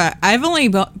clarify. I've only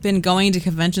been going to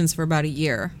conventions for about a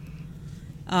year.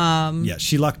 Yeah,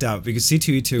 she lucked out because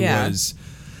C2E2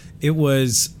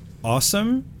 was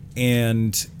awesome,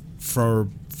 and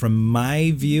from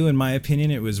my view and my opinion,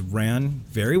 it was ran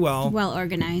very well. Well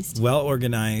organized.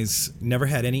 Never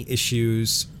had any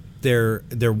issues. There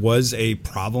was a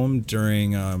problem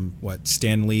during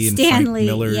Stan Lee and Frank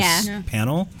Miller's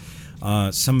panel.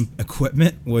 Some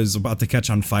equipment was about to catch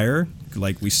on fire.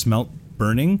 Like we smelt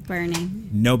burning.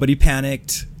 Nobody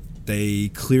panicked. They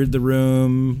cleared the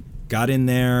room, got in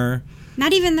there.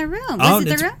 Not even the room. Was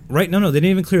it the room? Right. No, they didn't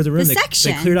even clear the room. The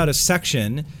section. They cleared out a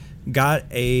section, got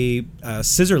a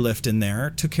scissor lift in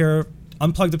there,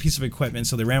 unplugged a piece of equipment,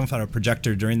 so they ran without a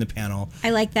projector during the panel.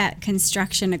 I like that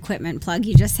construction equipment plug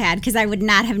you just had because I would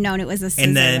not have known it was a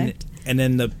scissor lift. And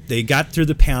then they got through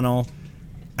the panel.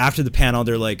 After the panel,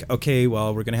 they're like, okay,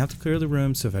 well, we're going to have to clear the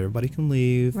room, so if everybody can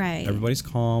leave. Right. Everybody's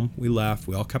calm. We left.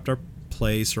 We all kept our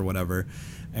place or whatever.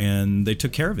 And they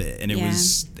took care of it. And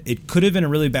it could have been a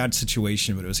really bad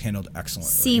situation, but it was handled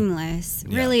excellently. Seamless.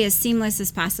 Yeah. Really as seamless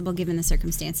as possible given the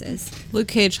circumstances. Luke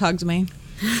Cage hugged me.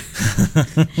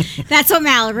 That's what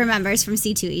Mal remembers from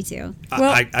C2E2.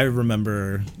 Well, I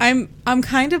remember. I'm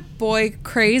kind of boy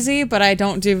crazy, but I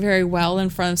don't do very well in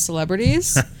front of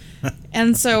celebrities.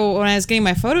 And so when I was getting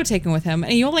my photo taken with him,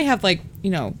 and you only have like,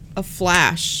 a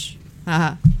flash,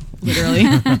 literally,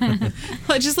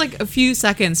 just like a few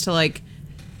seconds to like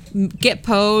get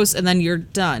posed and then you're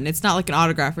done. It's not like an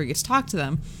autograph where you get to talk to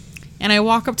them. And I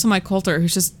walk up to my Coulter,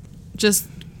 who's just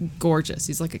gorgeous.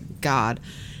 He's like a god.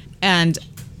 And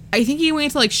I think he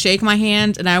went to like shake my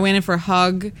hand and I went in for a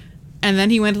hug. And then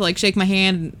he went to like shake my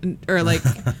hand or like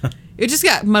it just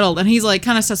got muddled. And he's like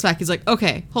kind of steps back. He's like,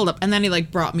 okay, hold up. And then he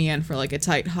like brought me in for like a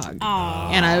tight hug.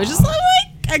 Aww. And I was just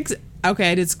like,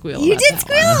 Okay, I did squeal. You about did that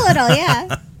squeal one. a little,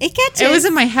 yeah. It catches. It was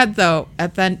in my head though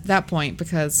at that point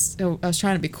because I was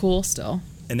trying to be cool still.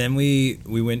 And then we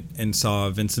went and saw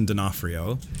Vincent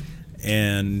D'Onofrio,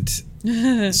 and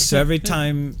so every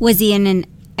time Was he in an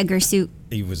Egger suit?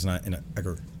 he was not in a,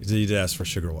 he did ask for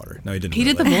sugar water. No, he didn't. He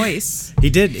did the really. voice. He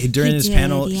did during He his did,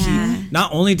 panel. yeah. He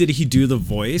not only did he do the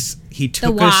voice, he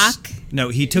took The us. walk. No,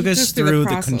 he took us us through the through the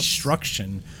process.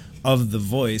 construction of the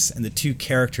voice and the two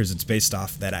characters it's based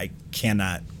off that I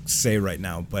cannot say right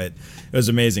now, but it was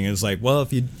amazing. It was like, well,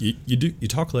 if you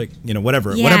talk like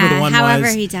whatever Yeah, whatever the one however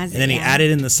was, he does it, and then he yeah.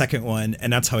 added in the second one,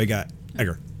 and that's how he got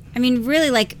Egger. I mean, really,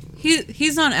 like,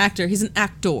 He's not an actor. He's an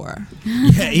actor.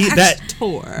 Yeah,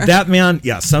 Actor. that man.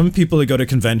 Yeah, some people that go to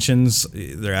conventions,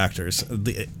 they're actors.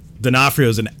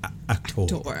 D'Onofrio's an actor.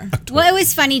 well, it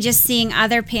was funny just seeing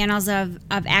other panels of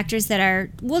actors that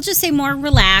are, we'll just say, more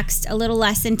relaxed, a little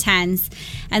less intense,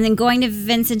 and then going to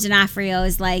Vincent D'Onofrio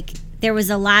is like, there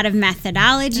was a lot of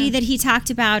methodology that he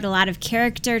talked about, a lot of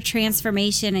character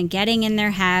transformation and getting in their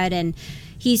head, and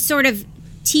he sort of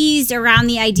teased around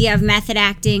the idea of method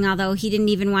acting, although he didn't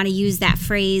even want to use that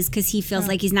phrase because he feels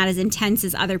like he's not as intense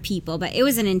as other people, but it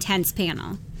was an intense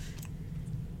panel.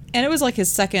 And it was like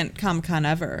his second Comic-Con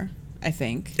ever, I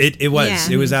think. It was.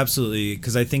 Yeah. It was absolutely,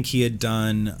 because I think he had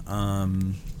done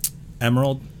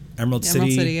Emerald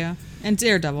City. Yeah. And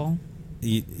Daredevil.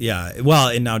 Yeah. Well,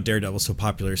 and now Daredevil's so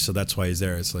popular, so that's why he's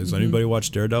there. It's like, does anybody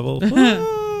watch Daredevil?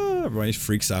 Everybody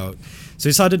freaks out. So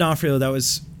we saw D'Onofrio. That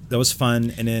was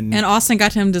fun. And then And Austin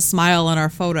got him to smile in our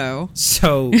photo.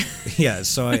 so yeah.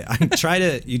 So I try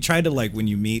to like when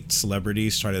you meet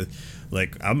celebrities, try to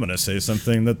like, I'm gonna say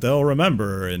something that they'll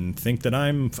remember and think that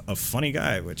I'm a funny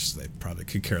guy, which they probably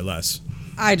could care less.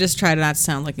 I just try to not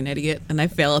sound like an idiot, and I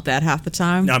fail at that half the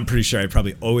time. I'm pretty sure I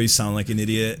probably always sound like an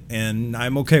idiot, and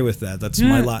I'm okay with that. That's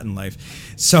my lot in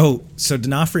life. So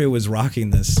D'Onofrio was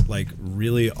rocking this like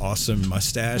really awesome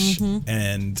mustache,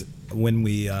 and when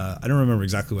we I don't remember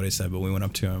exactly what I said, but we went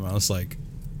up to him. I was like,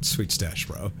 "Sweet stash,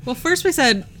 bro." Well, first we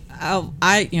said,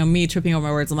 me tripping over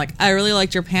my words. I'm like, I really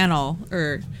liked your panel,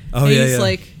 Oh, and yeah, he's yeah.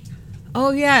 like,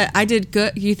 oh yeah, I did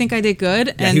good. You think I did good?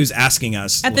 Yeah, And he was asking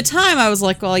us at the time, I was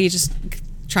like, well, you just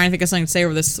trying to think of something to say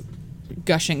over this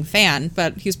gushing fan,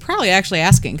 but he's probably actually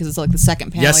asking because it's like the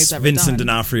second panel he's Yes, ever Vincent done.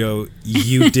 D'Onofrio,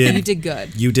 you did. You did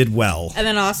good. You did well. And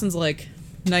then Austin's like,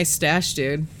 nice stash,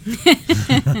 dude.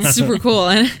 Super cool.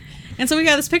 And so we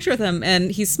got this picture with him,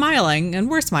 and he's smiling, and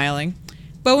we're smiling.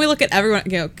 But when we look at everyone,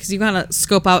 because you kind of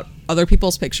scope out other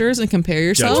people's pictures and compare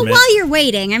yourself. Judgment. Well, while you're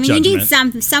waiting, I mean, you need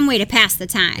Judgment. some way to pass the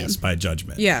time. Yes, by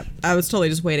judgment. Yeah, I was totally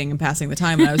just waiting and passing the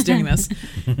time when I was doing this.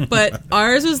 But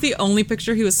ours was the only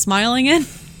picture he was smiling in.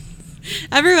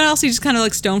 Everyone else, he just kind of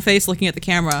like stone faced looking at the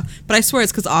camera. But I swear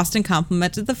it's because Austin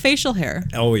complimented the facial hair.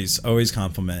 Always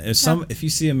compliment. If you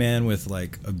see a man with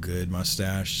like a good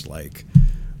mustache, like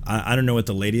I don't know what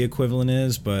the lady equivalent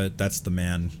is, but that's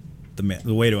the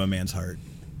way to a man's heart.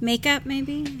 Makeup,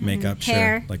 maybe? Makeup,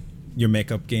 hair. sure. Like your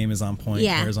makeup game is on point.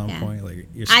 Yeah, Hair's on yeah. point. Like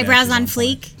your stash Eyebrows is on point.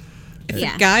 fleek.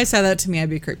 Yeah. Guy said that to me, I'd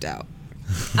be creeped out.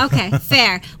 Okay,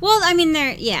 fair. Well, I mean,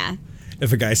 yeah.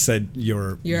 If a guy said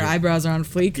your eyebrows are on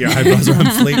fleek. your eyebrows are on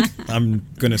fleek, I'm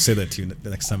gonna say that to you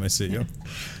the next time I see you,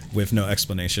 with no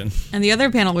explanation. And the other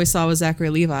panel we saw was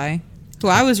Zachary Levi, who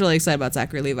I was really excited about.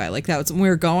 Zachary Levi, like that was when we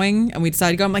were going and we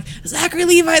decided to go. I'm like, Zachary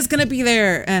Levi's gonna be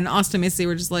there, and Austin and Missy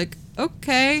were just like,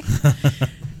 okay.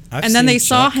 And then they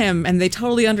saw him and they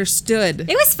totally understood.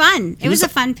 It was fun. It was a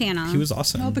fun panel. He was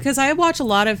awesome. No, because I watch a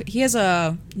lot of. He has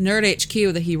a Nerd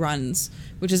HQ that he runs,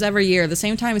 which is every year, the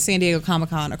same time as San Diego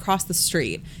Comic-Con, across the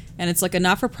street. And it's like a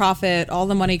not-for-profit. All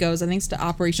the money goes, I think, to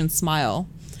Operation Smile.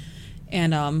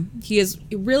 And he has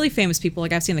really famous people.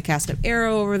 Like I've seen the cast of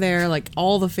Arrow over there. Like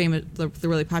all the famous, the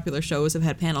really popular shows have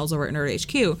had panels over at Nerd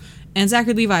HQ. And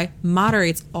Zachary Levi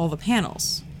moderates all the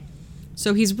panels,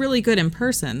 so he's really good in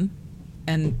person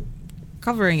and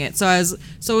covering it. So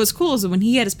it was cool is that when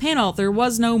he had his panel, there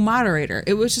was no moderator.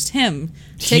 It was just him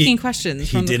taking questions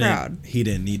from the crowd. He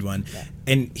didn't need one.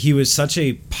 And he was such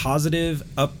a positive,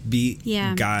 upbeat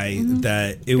guy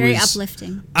that it Very was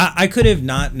uplifting. I could have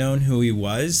not known who he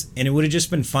was, and it would have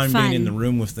just been fun being in the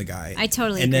room with the guy. I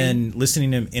totally and agree. then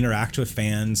listening to him interact with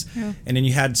fans. Yeah. And then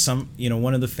you had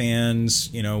one of the fans,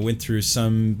 went through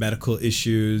some medical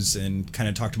issues and kind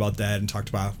of talked about that and talked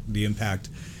about the impact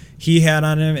he had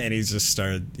on him, and he just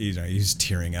started, he's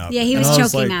tearing up. Yeah, he was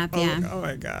choking up, yeah. Oh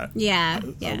my God. Yeah.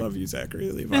 I love you,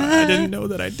 Zachary Levi. I didn't know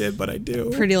that I did, but I do.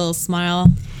 Pretty little smile.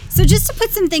 So just to put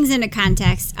some things into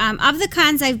context, of the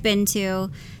cons I've been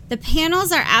to, The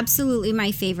panels are absolutely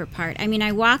my favorite part. I mean,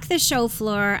 I walk the show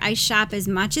floor, I shop as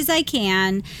much as I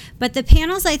can, but the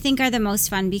panels I think are the most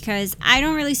fun because I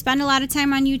don't really spend a lot of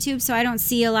time on YouTube, so I don't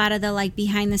see a lot of the like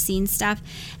behind the scenes stuff.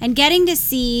 And getting to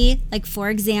see, like for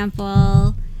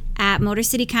example, at Motor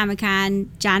City Comic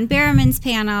Con, John Barrowman's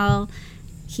panel.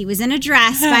 He was in a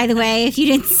dress, by the way, if you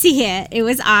didn't see it. It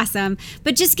was awesome.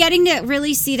 But just getting to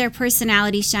really see their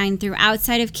personality shine through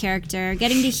outside of character,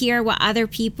 getting to hear what other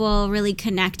people really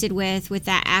connected with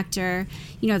that actor,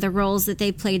 you know, the roles that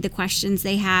they played, the questions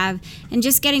they have, and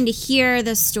just getting to hear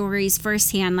the stories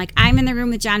firsthand. Like, I'm in the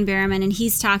room with John Barrowman, and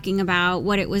he's talking about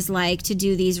what it was like to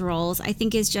do these roles, I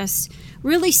think is just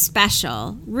really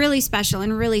special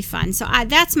and really fun. So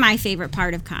that's my favorite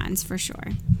part of cons, for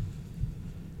sure.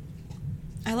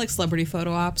 I like celebrity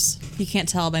photo ops. You can't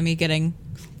tell by me getting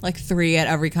like 3 at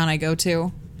every con I go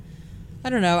to.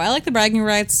 I don't know. I like the bragging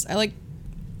rights. I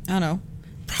don't know.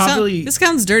 Probably. This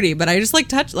sounds dirty, but I just like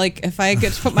touch. Like if I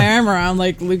get to put my arm around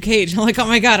like Luke Cage, I'm like, oh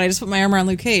my god, I just put my arm around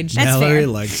Luke Cage. That's Mallory fair.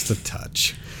 likes to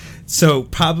touch. So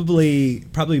probably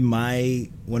one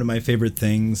of my favorite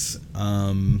things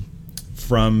from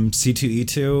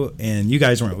C2E2, and you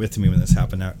guys weren't with me when this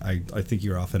happened. I think you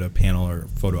were off at a panel or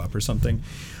photo op or something.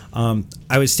 I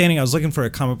was looking for a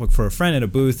comic book for a friend at a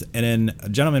booth, and then a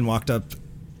gentleman walked up,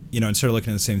 you know, and started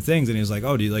looking at the same things, and he was like,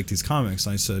 oh, do you like these comics?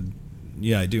 And I said,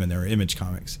 yeah, I do, and they were Image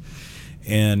comics.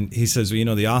 And he says, well, you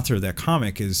know, the author of that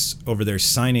comic is over there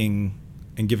signing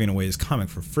and giving away his comic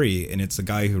for free, and it's the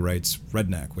guy who writes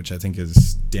Redneck, which I think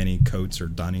is Danny Coates or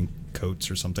Donnie Coates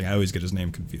or something. I always get his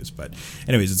name confused, but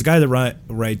anyways, it's a guy that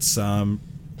writes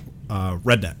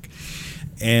Redneck.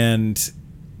 And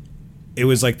it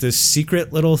was like this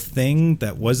secret little thing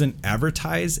that wasn't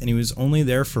advertised, and he was only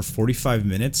there for 45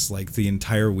 minutes, like the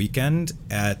entire weekend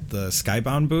at the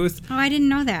Skybound booth. Oh, I didn't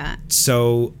know that.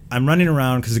 So I'm running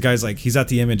around because the guy's like, he's at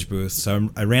the Image booth. So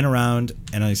I ran around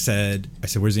and I said,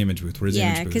 where's the Image booth? Where's the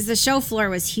Image Yeah, booth? because the show floor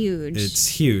was huge. It's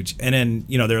huge. And then,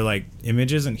 you know, they're like,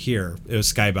 Image isn't here. It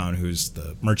was Skybound who's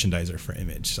the merchandiser for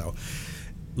Image. So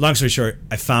long story short,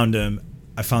 I found him.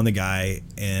 I found the guy,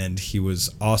 and he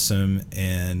was awesome,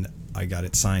 and I got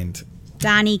it signed.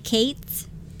 Donnie Cates.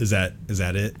 Is that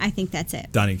it? I think that's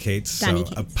it. Donnie Cates. Donnie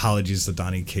So Cates. apologies to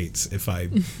Donnie Cates if I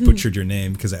butchered your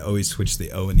name, because I always switch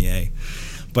the O and the A.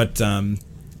 But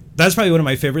that's probably one of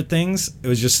my favorite things. It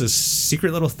was just this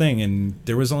secret little thing, and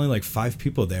there was only like 5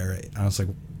 people there. I was like,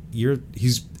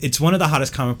 it's one of the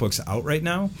hottest comic books out right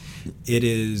now. It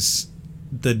is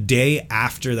the day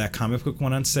after that comic book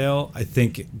went on sale. I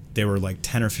think they were like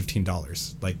 $10 or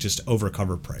 $15, like just over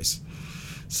cover price.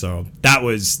 So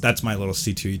that's my little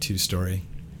C2E2 story.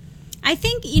 I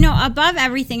think, you know, above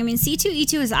everything, I mean,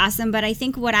 C2E2 is awesome, but I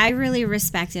think what I really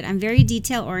respected, I'm very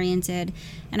detail oriented,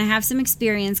 and I have some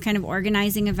experience kind of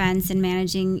organizing events and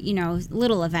managing, you know,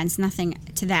 little events, nothing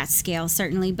to that scale,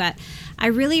 certainly, but I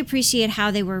really appreciate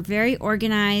how they were very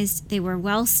organized, they were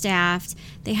well staffed,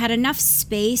 they had enough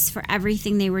space for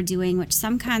everything they were doing, which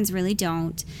some cons really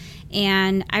don't,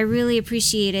 and I really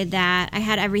appreciated that. I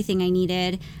had everything I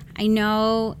needed. I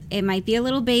know it might be a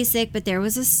little basic, but there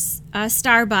was a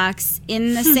Starbucks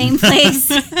in the same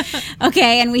place.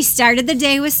 Okay, and we started the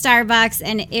day with Starbucks,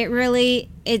 and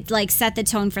it like set the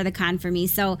tone for the con for me.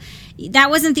 So that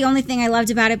wasn't the only thing I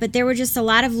loved about it, but there were just a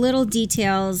lot of little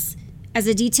details as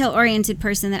a detail-oriented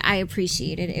person that I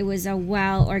appreciated. It was a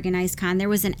well-organized con. There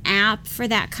was an app for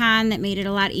that con that made it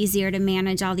a lot easier to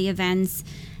manage all the events.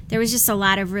 There was just a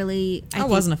lot of really... I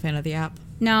wasn't a fan of the app.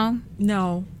 No?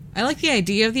 No. I like the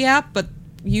idea of the app, but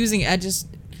using it,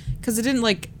 because it didn't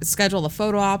like schedule the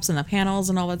photo ops and the panels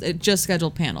and all that. It just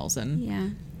scheduled panels,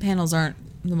 and panels aren't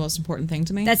the most important thing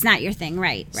to me. That's not your thing,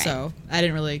 right? So I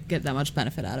didn't really get that much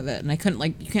benefit out of it, and I couldn't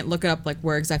you can't look up like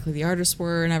where exactly the artists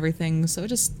were and everything. So it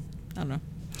just, I don't know.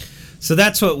 So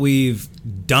that's what we've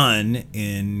done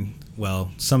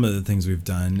some of the things we've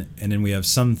done, and then we have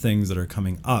some things that are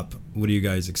coming up. What are you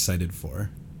guys excited for?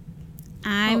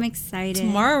 I'm excited.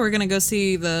 Tomorrow we're going to go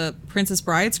see the Princess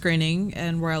Bride screening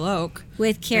in Royal Oak.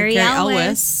 With Carrie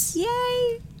Elwes.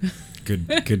 Yay!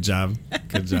 Good job.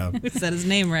 Good job. You said his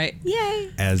name right.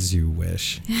 Yay! As you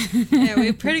wish. Yeah, we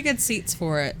have pretty good seats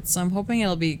for it, so I'm hoping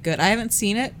it'll be good. I haven't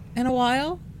seen it in a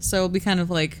while, so it'll be kind of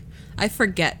like, I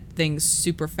forget things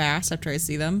super fast after I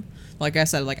see them. Like I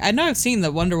said, I know I've seen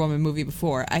the Wonder Woman movie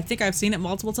before. I think I've seen it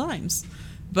multiple times,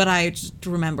 but I just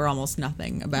remember almost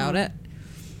nothing about it.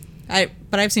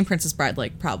 But I've seen Princess Bride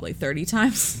probably 30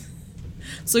 times.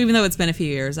 So even though it's been a few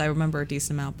years, I remember a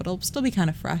decent amount, but it'll still be kind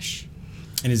of fresh.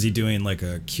 And is he doing like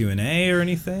a Q&A or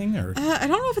anything? Or I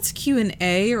don't know if it's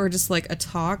Q&A or just like a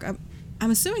talk.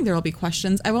 I'm assuming there will be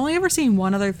questions. I've only ever seen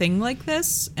one other thing like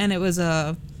this, and it was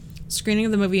a screening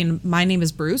of the movie, and My Name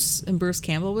is Bruce, and Bruce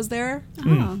Campbell was there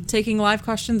taking live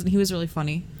questions, and he was really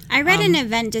funny. I read an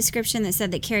event description that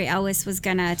said that Carrie Elwes was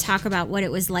going to talk about what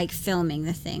it was like filming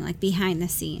the thing, like behind the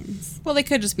scenes. Well, they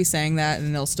could just be saying that,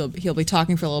 and he'll be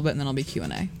talking for a little bit, and then it'll be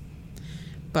Q&A.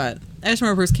 But I just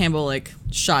remember Bruce Campbell like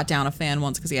shot down a fan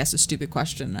once because he asked a stupid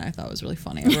question, and I thought it was really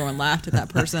funny. Everyone laughed at that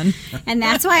person. And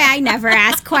that's why I never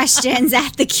ask questions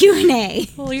at the Q&A.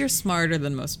 Well, you're smarter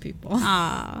than most people.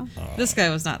 Aw. This guy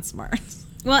was not smart.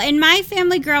 Well, in my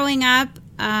family growing up,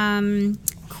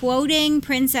 quoting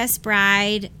Princess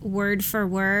Bride word for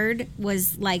word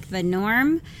was like the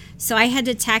norm. So I had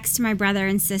to text my brother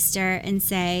and sister and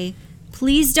say,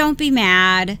 please don't be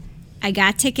mad. I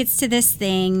got tickets to this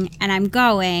thing and I'm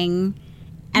going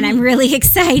and I'm really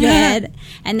excited.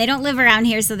 And they don't live around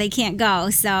here, so they can't go.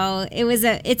 So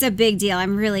it's a big deal.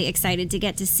 I'm really excited to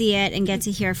get to see it and get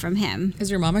to hear from him.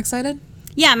 Is your mom excited?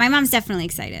 Yeah, my mom's definitely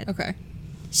excited. Okay.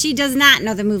 She does not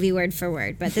know the movie word for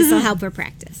word, but this will help her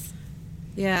practice.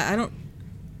 Yeah,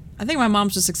 I think my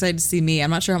mom's just excited to see me. I'm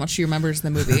not sure how much she remembers the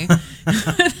movie.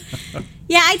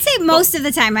 Yeah, I'd say most of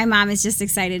the time my mom is just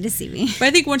excited to see me. But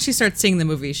I think once she starts seeing the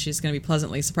movie, she's going to be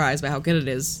pleasantly surprised by how good it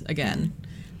is again.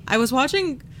 I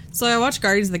watched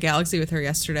Guardians of the Galaxy with her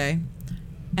yesterday,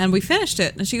 and we finished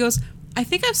it, and she goes, I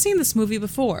think I've seen this movie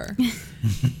before.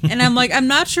 And I'm like, I'm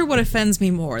not sure what offends me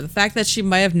more, the fact that she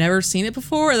might have never seen it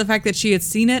before or the fact that she had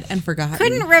seen it and forgotten.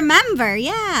 Couldn't remember,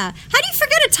 yeah. How do you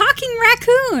forget a talking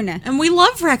raccoon? And we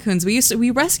love raccoons.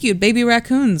 We rescued baby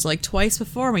raccoons like twice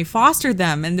before, and we fostered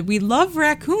them, and we love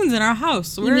raccoons in our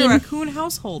house. We're a raccoon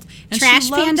household. And Trash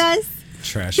pandas?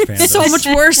 Trash pandas. So much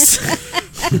worse.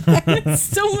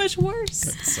 So much worse.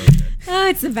 That's so good. Oh,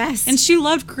 it's the best. And she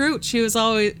loved Groot.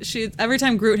 Every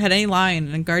time Groot had any line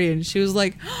in Guardian, she was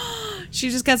like, she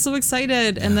just got so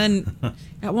excited. And then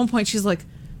at one point she's like,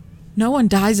 no one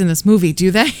dies in this movie, do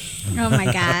they? Oh my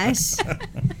gosh.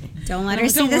 Don't let her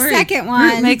see Don't the worry. second one.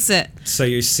 Groot makes it. So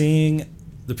you're seeing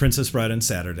The Princess Bride on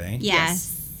Saturday.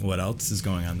 Yes. What else is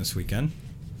going on this weekend?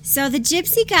 So the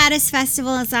Gypsy Goddess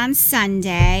Festival is on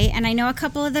Sunday, and I know a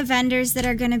couple of the vendors that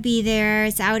are going to be there.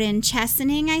 It's out in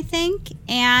Chesaning, I think,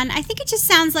 and I think it just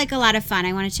sounds like a lot of fun.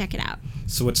 I want to check it out.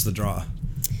 So what's the draw?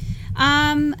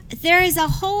 There is a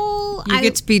whole... You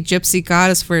get to be Gypsy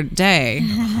Goddess for a day.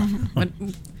 But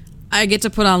I get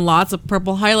to put on lots of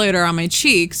purple highlighter on my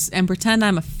cheeks and pretend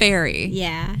I'm a fairy.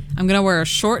 Yeah. I'm going to wear a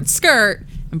short skirt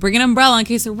and bring an umbrella in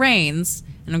case it rains.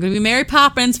 And I'm going to be Mary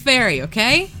Poppins fairy,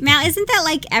 okay? Mal, isn't that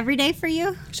like every day for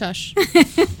you? Shush. I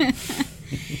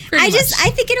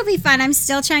think it'll be fun. I'm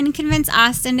still trying to convince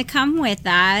Austin to come with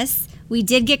us. We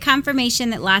did get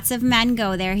confirmation that lots of men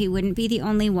go there. He wouldn't be the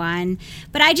only one.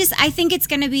 But I think it's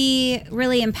going to be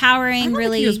really empowering. I don't think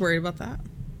really, he was worried about that.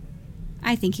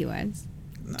 I think he was.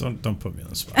 No. Don't put me on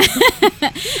the spot.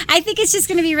 I think it's just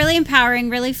going to be really empowering,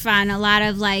 really fun. A lot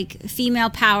of like female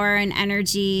power and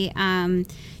energy.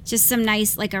 Just some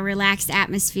nice, like a relaxed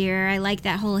atmosphere. I like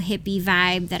that whole hippie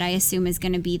vibe that I assume is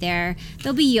going to be there.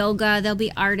 There'll be yoga, there'll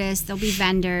be artists, there'll be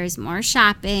vendors, more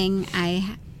shopping.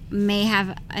 I may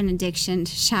have an addiction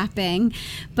to shopping,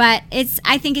 but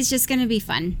I think it's just going to be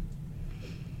fun.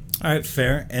 All right,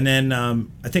 fair. And then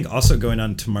I think also going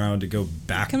on tomorrow to go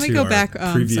back Can we to go our back?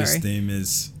 previous Sorry. theme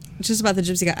is... Just about the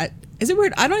Gypsy Guy. Is it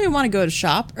weird? I don't even want to go to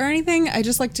shop or anything. I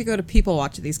just like to go to people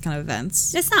watch these kind of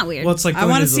events. That's not weird. Well, it's like I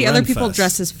want to see other people Fest.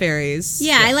 dressed as fairies.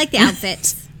 Yeah, I like the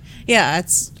outfits. Yeah,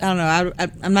 I don't know.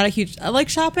 I'm not a huge... I like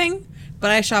shopping,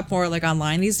 but I shop more like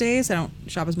online these days. I don't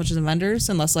shop as much as the vendors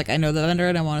unless like I know the vendor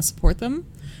and I want to support them.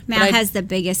 Mal has the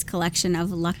biggest collection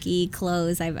of lucky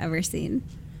clothes I've ever seen.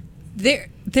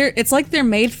 It's like they're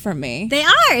made for me. They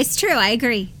are. It's true. I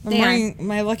agree. I'm wearing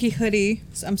my lucky hoodie.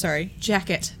 I'm sorry,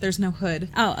 jacket. There's no hood.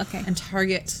 Oh, okay. And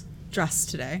Target dress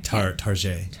today. Target.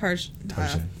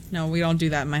 Target. No, we don't do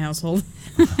that in my household.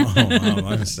 Oh, wow,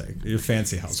 my mistake. Your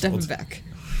fancy household. Step it back.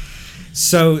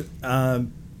 So,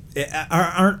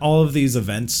 aren't all of these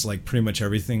events, like pretty much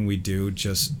everything we do,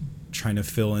 just trying to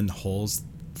fill in holes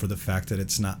for the fact that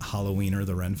it's not Halloween or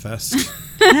the Renfest?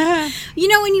 You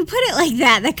know, when you put it like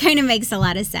that kind of makes a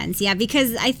lot of sense. Yeah,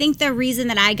 because I think the reason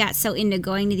that I got so into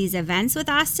going to these events with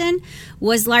Austin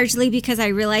was largely because I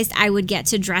realized I would get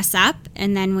to dress up.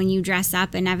 And then when you dress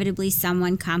up, inevitably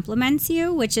someone compliments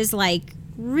you, which is like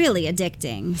really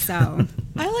addicting. So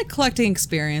I like collecting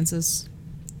experiences.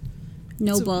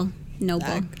 noble.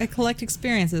 I collect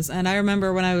experiences. And I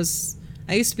remember when I used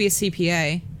to be a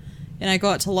CPA, and I go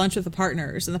out to lunch with the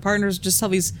partners, and the partners just tell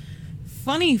these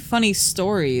funny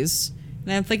stories.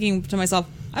 And I'm thinking to myself,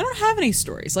 I don't have any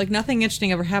stories. Like, nothing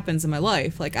interesting ever happens in my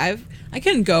life. Like, I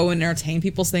can go and entertain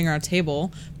people sitting around a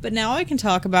table, but now I can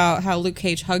talk about how Luke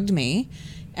Cage hugged me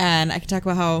And I can talk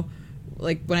about how,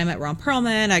 like, when I met Ron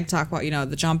Perlman, I can talk about,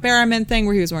 the John Barrowman thing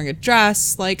where he was wearing a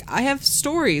dress. Like, I have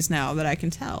stories now that I can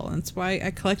tell. And that's why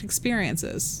I collect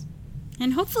experiences.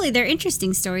 And hopefully they're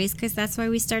interesting stories, because that's why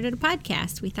we started a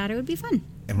podcast. We thought it would be fun.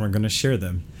 And we're going to share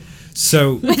them.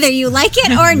 So whether you like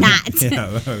it or not.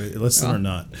 Yeah, listen or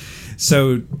not.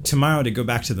 So tomorrow, to go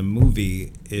back to the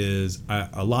movie, is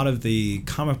a lot of the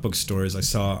comic book stores I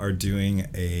saw are doing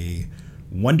a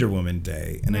Wonder Woman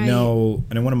Day. And I know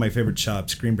one of my favorite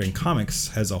shops, Green Brain Comics,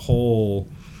 has a whole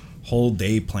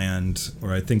day planned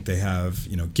where I think they have,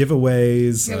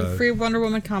 giveaways. They have a free Wonder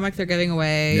Woman comic they're giving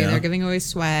away. Yeah. They're giving away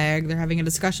swag. They're having a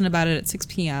discussion about it at 6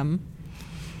 p.m.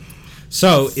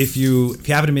 So if you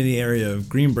happen to be in the area of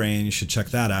Green Brain, you should check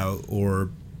that out, or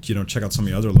check out some of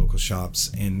your other local shops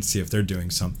and see if they're doing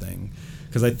something.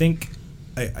 Because I think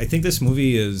this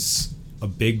movie is a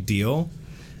big deal,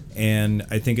 and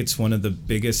I think it's one of the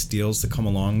biggest deals to come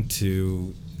along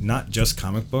to not just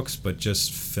comic books, but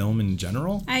just film in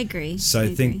general. I agree. So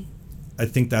I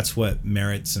think that's what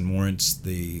merits and warrants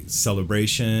the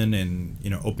celebration and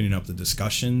opening up the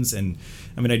discussions. And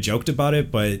I mean, I joked about it,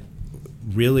 but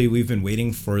really we've been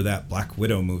waiting for that Black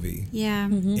Widow movie. Yeah.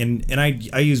 And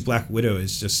I use Black Widow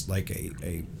as just like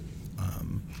a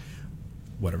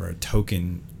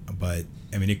token, but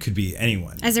I mean, it could be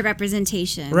anyone. As a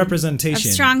representation. A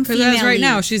strong female Because right lead.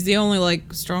 now, she's the only,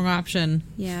 strong option.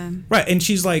 Yeah. Right, and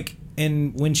she's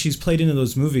and when she's played into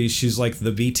those movies, she's like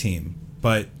the B team.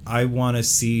 But I want to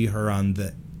see her on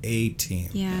the A team.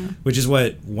 Yeah. Which is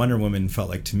what Wonder Woman felt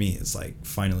like to me, is like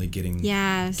finally getting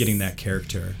that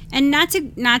character. And not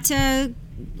to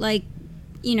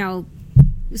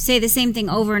say the same thing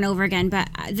over and over again, but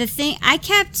the thing I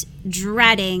kept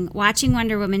dreading watching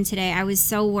Wonder Woman today, I was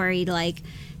so worried,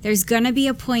 there's going to be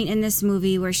a point in this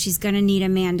movie where she's going to need a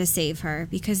man to save her,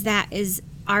 because that is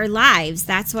our lives.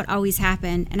 That's what always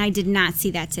happened. And I did not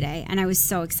see that today. And I was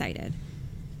so excited.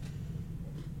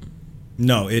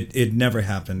 No, it never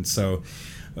happened. So,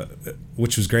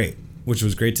 which was great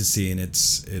to see. And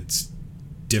it's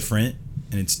different.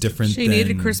 And it's different. She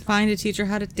needed Chris Pine to teach her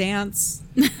how to dance.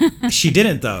 She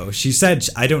didn't, though. She said,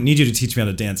 "I don't need you to teach me how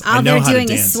to dance. I know how to dance." All they're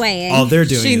doing is swaying. All they're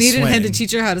doing is swaying. She needed him to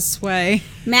teach her how to sway.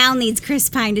 Mal needs Chris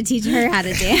Pine to teach her how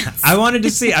to dance. I wanted to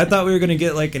see. I thought we were going to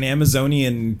get an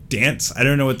Amazonian dance. I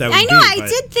don't know what that would be. I know. I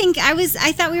did think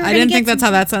I thought we were. I didn't think that's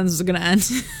how that sentence was going to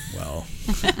end. Well,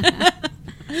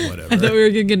 whatever. I thought we were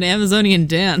going to get an Amazonian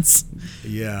dance.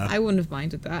 Yeah. I wouldn't have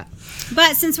minded that.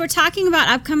 But since we're talking about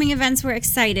upcoming events we're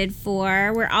excited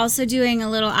for, we're also doing a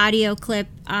little audio clip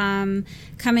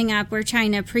coming up. We're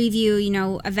trying to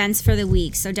preview, events for the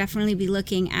week. So definitely be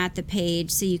looking at the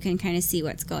page so you can kind of see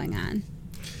what's going on.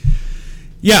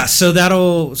 Yeah, so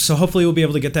hopefully we'll be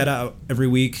able to get that out every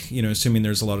week, assuming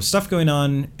there's a lot of stuff going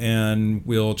on, and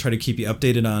we'll try to keep you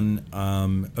updated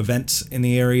on events in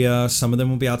the area. Some of them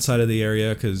will be outside of the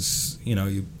area because,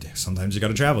 sometimes you got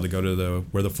to travel to go to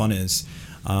where the fun is.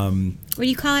 What do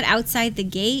you call it? Outside the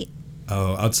gate?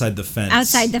 Oh, outside the fence.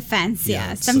 Outside the fence,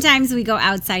 yeah. Sometimes we go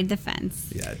outside the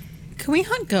fence. Yeah. Can we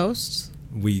hunt ghosts?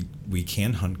 We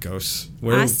can hunt ghosts.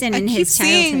 Austin in his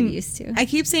childhood used to. I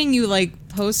keep seeing you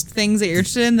post things that you're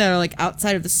interested in that are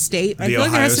outside of the state. I The feel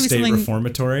Ohio there has to be State something.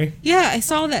 Reformatory. Yeah, I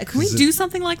saw that. Can we do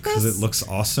something like this? Because it looks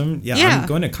awesome. Yeah, Yeah. I'm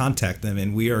going to contact them,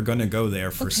 and we are going to go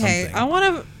there for something. I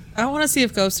want to see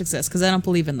if ghosts exist because I don't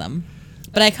believe in them,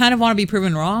 but I kind of want to be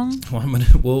proven wrong.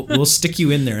 Well, we'll stick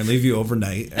you in there and leave you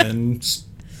overnight and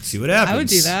see what happens. I would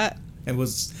do that.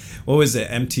 What was it?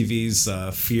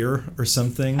 MTV's Fear or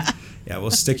something? Yeah,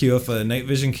 we'll stick you with a night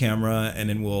vision camera, and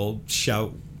then we'll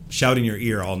shout in your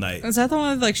ear all night. Is that the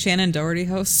one with Shannon Doherty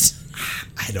hosts?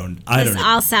 I don't This know.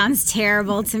 all sounds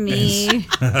terrible to me.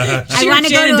 I want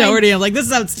to go Shannon to Doherty. I'm like, this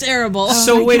sounds terrible.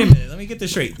 So wait a minute. Let me get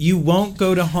this straight. You won't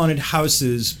go to haunted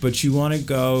houses, but you want to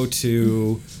go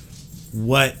to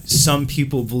what some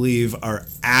people believe are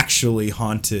actually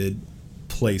haunted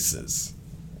places.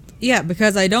 Yeah,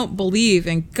 because I don't believe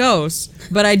in ghosts,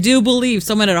 but I do believe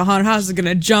someone at a haunted house is going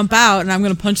to jump out and I'm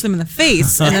going to punch them in the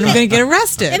face and then I'm going to get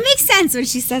arrested. It makes sense when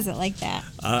she says it like that.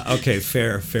 Okay,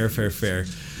 fair.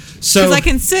 So Because I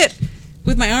can sit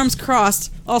with my arms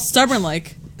crossed, all stubborn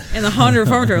in the haunted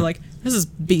reformatory, this is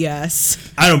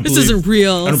BS. I don't This believe. isn't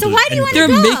real. So why do you want to They're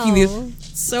go? making these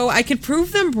so I can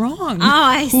prove them wrong. Oh,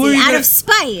 I Who are see. you Out gonna- of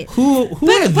spite. Who are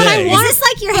but I they? want- Is this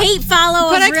like your hate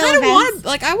follow But of I real kind of events?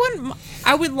 want,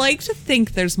 I would like to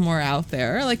think there's more out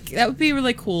there. That would be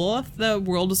really cool if the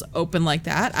world was open like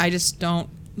that. I just don't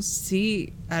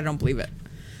believe it.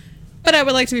 But I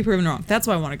would like to be proven wrong. That's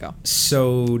why I want to go.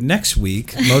 So next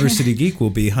week, Motor City Geek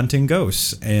will be hunting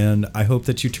ghosts, and I hope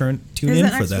that you tune in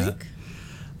for that. Week?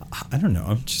 I don't know.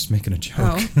 I'm just making a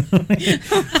joke.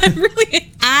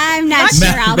 I'm not sure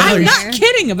I'll be I'm there. not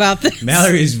kidding about this.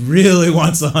 Mallory really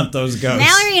wants to hunt those ghosts.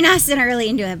 Mallory and Austin are really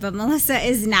into it, but Melissa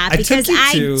is not, I because took you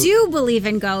I to- do believe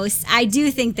in ghosts. I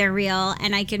do think they're real,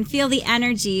 and I can feel the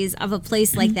energies of a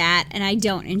place like that, and I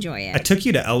don't enjoy I it. took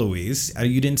you to Eloise.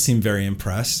 You didn't seem very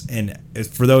impressed. And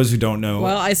for those who don't know,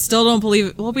 Well, I still don't believe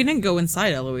it. Well, we didn't go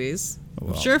inside Eloise.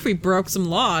 I'm sure if we broke some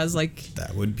laws, like,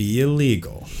 that would be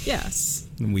illegal. yes.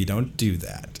 We don't do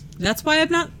that. That's why I'm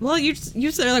not. Well, you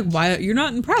said like, why you're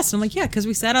not impressed? I'm like, yeah, because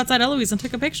we sat outside Eloise and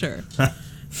took a picture.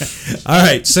 All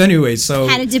right. So anyway,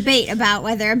 Had a debate about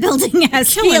whether a building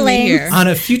has Killing me feelings. here. on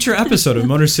a future episode of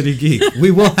Motor City Geek,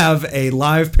 we will have a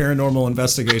live paranormal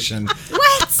investigation. What?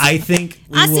 I think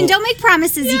Austin, don't make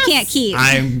promises you can't keep.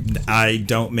 I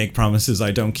don't make promises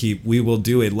I don't keep. We will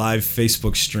do a live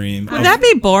Facebook stream. Would that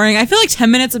be boring? I feel like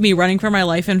 10 minutes of me running for my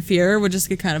life in fear would just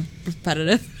get kind of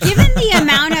repetitive. Given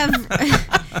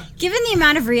the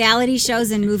amount of reality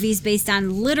shows and movies based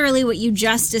on literally what you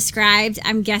just described,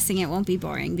 I'm guessing it won't be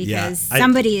boring because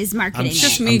somebody is marketing I'm it.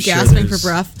 Just me I'm sure gasping for there's-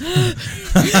 breath.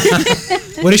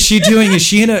 What is she doing? Is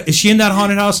she in that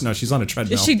haunted house? No, she's on a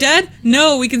treadmill. Is she dead?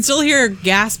 No, we can still hear her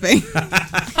gasping.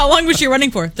 How long was she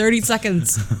running for? 30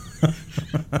 seconds.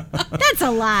 That's a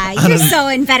lie. You're so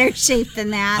in better shape than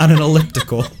that. on an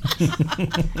elliptical?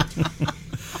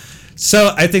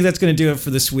 So I think that's going to do it for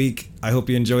this week. I hope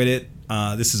you enjoyed it.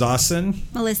 This is Austin.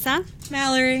 Melissa?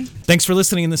 Mallory. Thanks for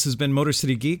listening. This has been Motor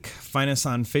City Geek. Find us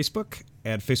on Facebook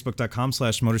at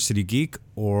facebook.com/MotorCityGeek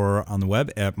or on the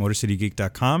web at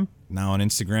motorcitygeek.com. Now on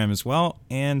Instagram as well,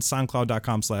 and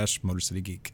soundcloud.com/MotorCityGeek.